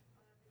think,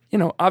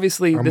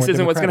 obviously this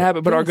isn't what's going to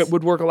happen, but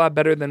would work a lot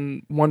better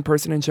than one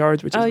person in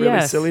charge, which is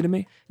really silly to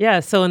me? Yeah,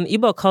 so in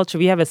Igbo culture,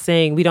 we have a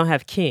saying, we don't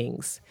have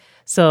kings.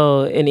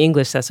 So in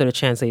English, that sort of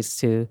translates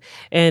to,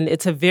 and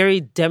it's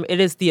it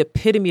is the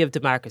epitome of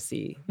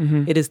democracy.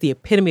 Mm-hmm. It is the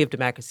epitome of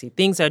democracy.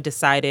 Things are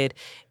decided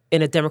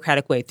in a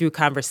democratic way, through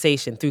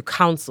conversation, through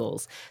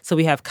councils. So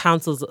we have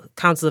councils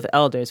of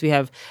elders. We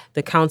have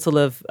the council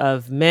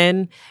of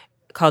men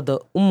called the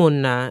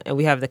Umunna, and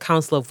we have the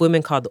council of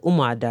women called the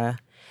Umuada.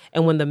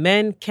 And when the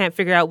men can't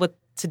figure out what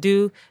to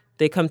do,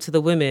 they come to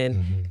the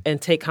women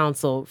and take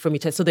counsel from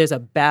each other. So there's a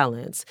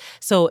balance.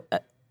 So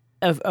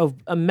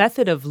a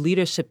method of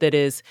leadership that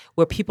is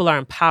where people are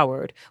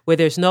empowered, where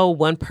there's no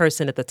one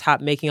person at the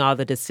top making all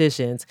the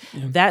decisions.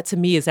 Yeah. That to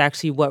me is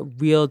actually what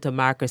real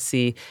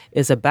democracy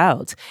is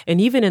about. And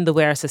even in the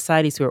way our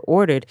societies were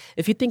ordered,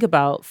 if you think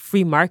about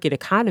free market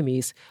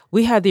economies,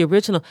 we had the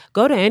original,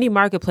 go to any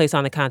marketplace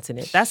on the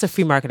continent. That's a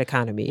free market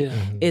economy. Yeah.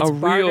 It's a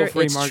barter, real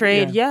free it's market,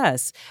 trade,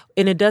 yes.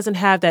 And it doesn't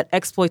have that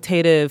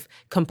exploitative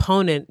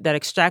component, that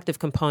extractive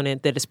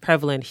component that is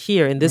prevalent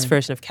here in this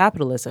version of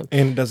capitalism.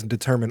 And it doesn't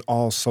determine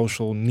all social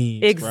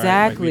needs.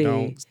 Exactly. Right?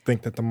 Like we don't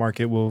think that the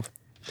market will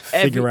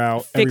figure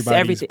out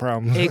everybody's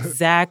problems.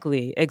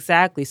 Exactly.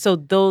 So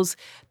those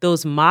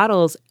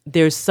models,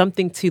 there's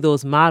something to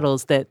those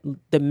models that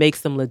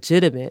makes them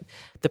legitimate.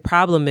 The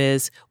problem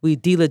is we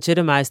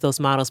delegitimize those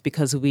models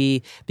because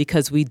we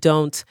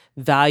don't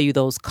value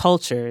those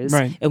cultures,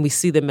 and we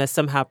see them as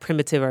somehow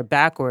primitive or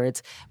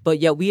backwards. But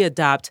yet we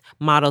adopt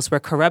models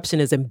where corruption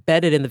is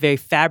embedded in the very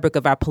fabric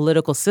of our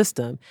political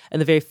system and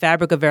the very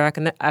fabric of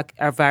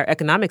our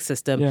economic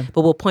system. Yeah.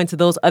 But we'll point to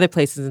those other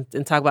places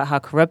and talk about how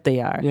corrupt they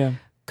are. Yeah.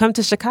 Come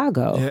to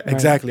Chicago. Yeah,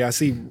 exactly. I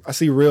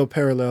see real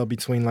parallel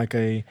between like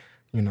a,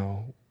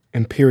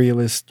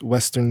 imperialist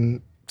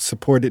Western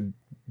supported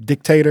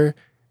dictator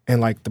and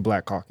like the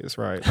Black Caucus,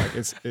 right? Like it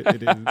is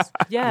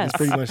yes. It's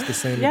pretty much the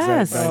same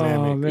exact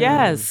dynamic.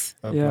 Yes.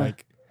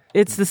 Like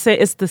it's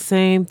the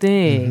same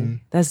thing. Mm-hmm.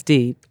 That's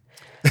deep.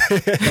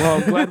 Well,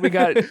 I'm glad we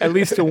got at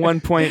least to one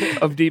point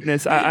of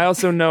deepness. I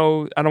also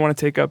know I don't want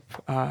to take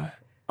up I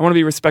want to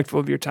be respectful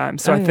of your time.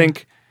 So I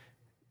think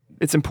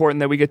it's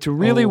important that we get to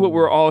really what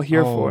we're all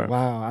here for.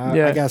 Wow.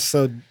 I got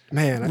so,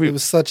 it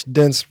was such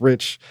dense,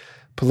 rich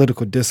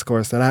political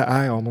discourse that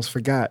I almost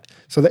forgot.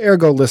 So the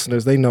Ergo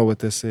listeners, they know what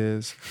this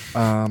is.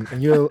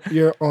 And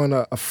you're on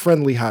a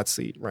friendly hot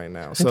seat right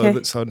now. So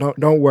okay. So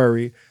don't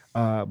worry.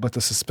 But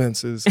the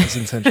suspense is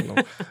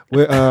intentional.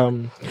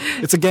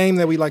 It's a game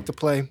that we like to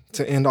play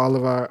to end all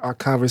of our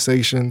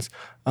conversations.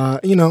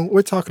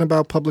 We're talking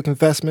about public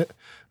investment.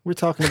 We're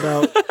talking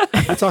about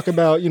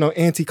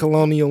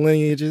anti-colonial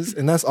lineages,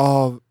 and that's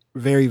all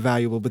very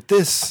valuable. But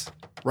this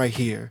right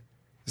here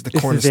is the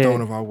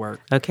cornerstone of our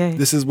work. Okay.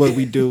 This is what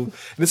we do.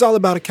 And it's all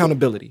about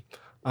accountability.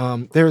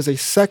 There is a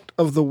sect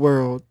of the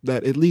world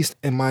that, at least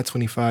in my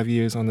 25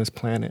 years on this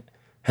planet,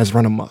 has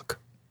run amok.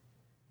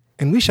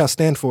 And we shall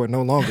stand for it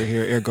no longer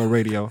here at Ergo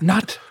Radio.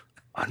 Not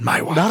on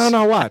my watch. Not on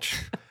our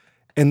watch.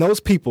 And those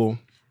people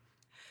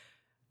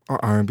are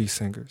R&B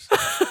singers.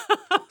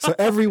 So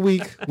every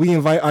week we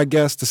invite our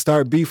guests to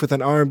start beef with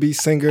an R&B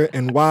singer.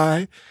 And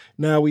why?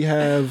 Now we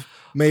have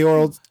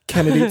Mayoral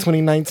Kennedy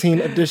 2019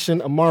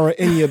 edition, Amara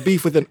Enya,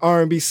 beef with an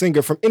R&B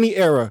singer from any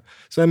era.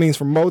 So that means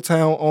from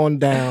Motown on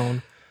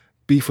down,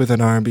 beef with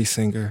an R&B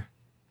singer.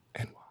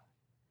 And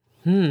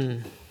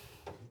why?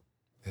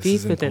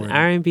 Beef with an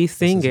R&B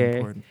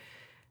singer.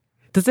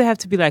 Does it have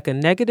to be like a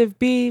negative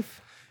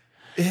beef?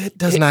 It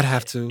does not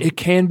have to. It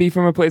can be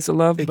from a place of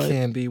love. It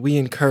can be. We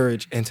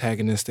encourage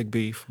antagonistic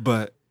beef,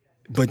 but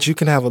you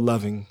can have a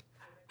loving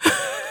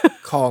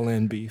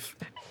call-in beef.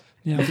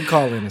 Yeah. You can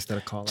call in instead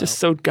of call Just out.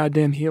 so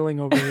goddamn healing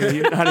over here.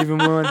 You're not even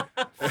willing.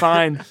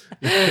 Fine.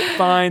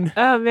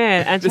 Oh,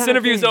 man. This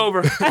interview's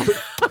over.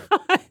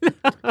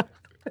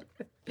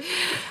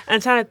 I'm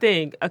trying to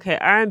think. Okay,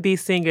 R&B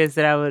singers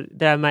that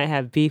I might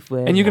have beef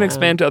with. And you can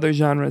expand to other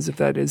genres if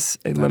that is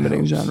a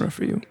limiting genre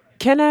for you.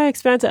 Can I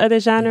expand to other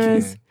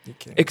genres? You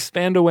can.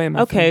 Expand away,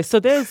 my friend. So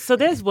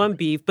there's one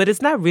beef, but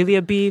it's not really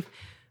a beef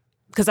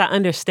because I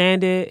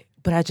understand it,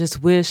 but I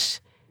just wish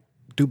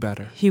Do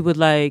better. he would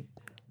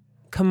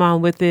come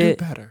on with it.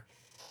 Do better.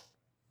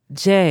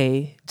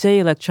 Jay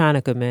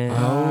Electronica, man.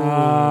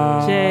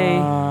 Oh. Jay,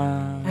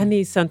 I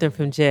need something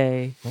from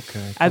Jay.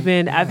 Okay.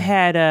 I've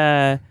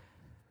had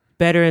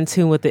Better in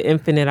Tune with the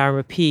Infinite on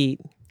repeat.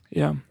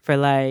 Yeah. For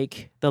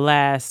the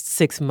last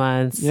 6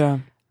 months. Yeah.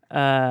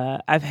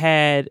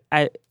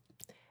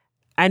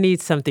 I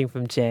need something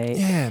from Jay.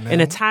 Yeah, man. In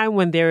a time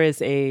when I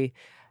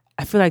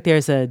feel like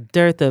there's a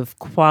dearth of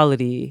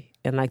quality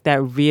and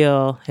that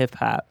real hip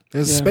hop.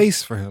 There's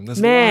space for him. There's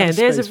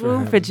a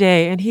room for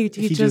Jay, and he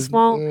just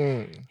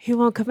won't. He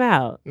won't come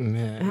out.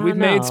 Man. We've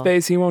made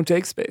space. He won't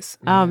take space.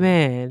 Oh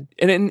man!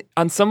 And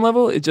on some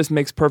level, it just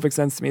makes perfect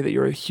sense to me that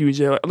you're a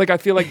huge I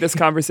feel like this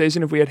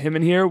conversation, if we had him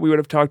in here, we would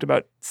have talked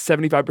about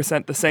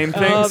 75% the same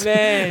things. Oh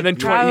man! And then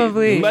 20,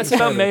 probably less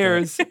about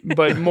mayors,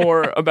 but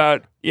more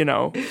about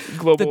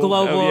global. The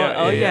global.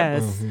 Oh,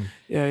 yes. Mm-hmm.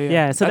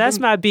 Yeah. So that's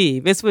my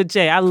beef. It's with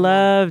Jay. I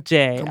love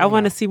Jay. I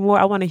want to see more.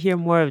 I want to hear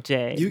more of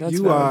Jay.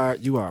 You are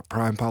a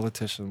prime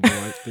politician,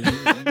 boy. You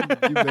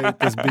made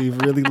this beef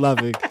really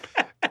loving.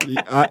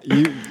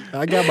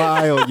 I got my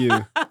eye on you.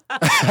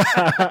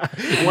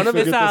 One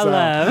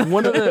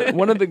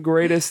of the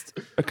greatest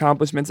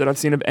accomplishments that I've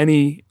seen of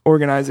any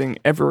organizing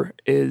ever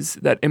is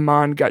that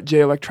Iman got Jay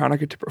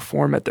Electronica to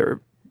perform at their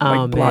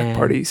Block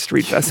Party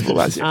Street Festival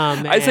last year. Oh,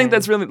 man. I think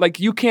that's really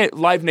you can't.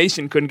 Live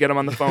Nation couldn't get him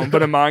on the phone,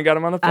 but Iman got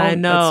him on the phone. I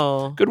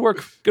know. Good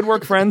work,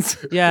 friends.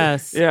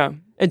 Yes. Yeah.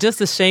 And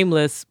just a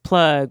shameless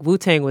plug,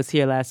 Wu-Tang was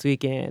here last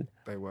weekend.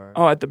 They were.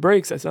 Oh, at the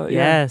breaks, I saw that.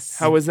 Yes.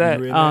 How was that?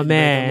 Oh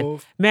man,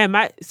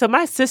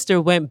 my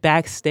sister went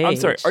backstage. I'm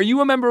sorry. Are you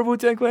a member of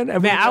Wu-Tang Clan?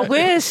 Man, I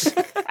wish.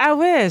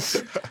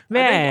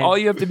 Man, all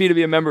you have to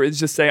be a member is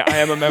just say I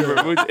am a member.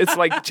 It's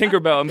like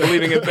Tinkerbell and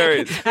believing in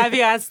fairies. Have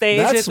you on stage?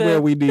 That's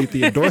where we need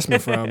the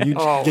endorsement from. You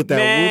get that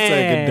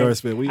Wu-Tang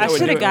endorsement. I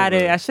should have got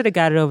it. I should have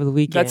got it over the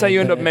weekend. That's how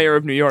you end up mayor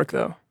of New York,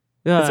 though.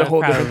 It's a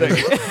whole different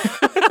thing.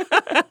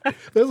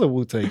 There's a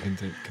Wu-Tang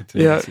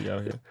contingency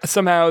out here.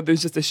 Somehow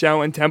there's just a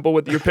Shaolin temple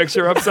with your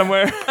picture up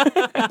somewhere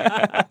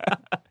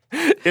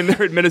in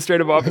their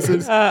administrative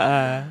offices.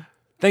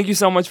 Thank you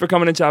so much for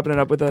coming and chopping it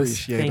up with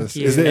us. Thank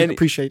you. Is it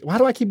appreciate? Why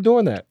do I keep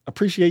doing that?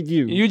 Appreciate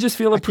you. You just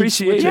feel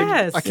appreciated.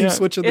 Yes. I keep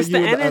switching It's the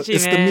you. the energy,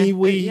 it's man. the me,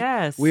 we.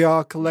 Yes. We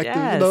all collective.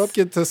 Yes. I'm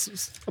getting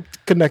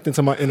connecting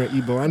to my inner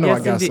Ebo. I know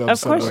Yes, I got indeed. something.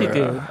 Of course somewhere.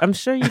 you do. I'm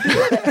sure you do.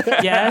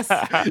 Yes.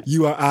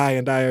 You are I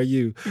and I are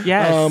you.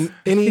 Yes.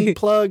 Any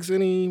plugs? Where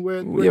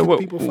can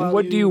people follow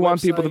what do you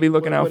want people to be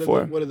looking out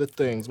for? What are the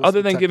things?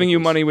 Other than giving you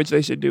money, which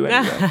they should do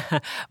anyway.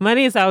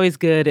 Money is always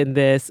good in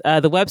this.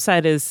 The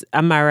website is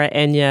Amara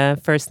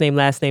Enya,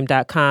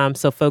 firstname.lastname.com.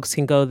 So folks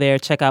can go there,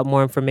 check out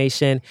more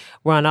information.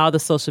 We're on all the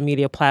social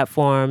media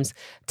platforms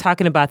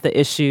talking about the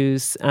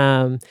issues.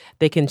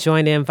 They can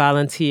join in,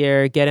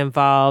 volunteer, get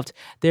involved.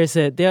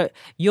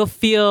 You'll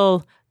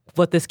feel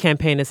what this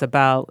campaign is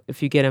about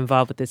if you get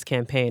involved with this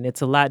campaign.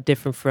 It's a lot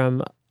different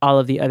from all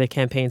of the other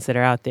campaigns that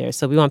are out there.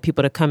 So we want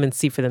people to come and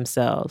see for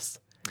themselves.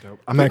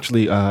 I'm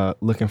actually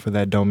looking for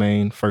that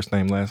domain,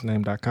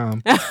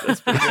 firstnamelastname.com.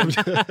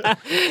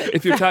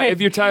 If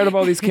you're tired of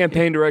all these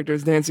campaign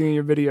directors dancing in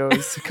your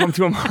videos, come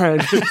to Amara.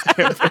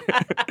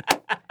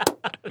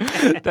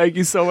 Thank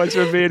you so much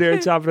for being here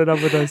and chopping it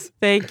up with us.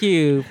 Thank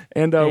you.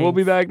 And we'll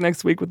be back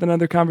next week with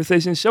another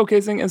conversation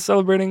showcasing and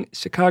celebrating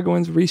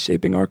Chicagoans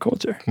reshaping our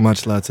culture.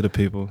 Much love to the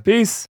people.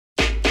 Peace.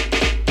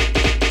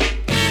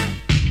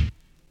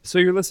 So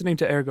you're listening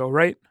to Ergo,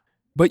 right?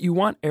 But you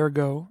want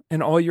Ergo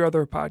and all your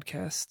other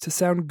podcasts to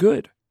sound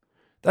good.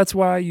 That's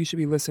why you should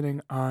be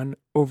listening on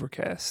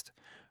Overcast.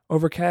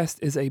 Overcast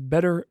is a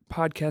better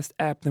podcast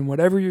app than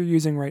whatever you're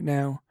using right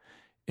now,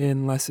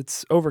 unless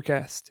it's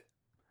Overcast.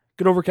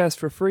 Get Overcast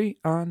for free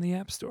on the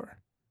App Store.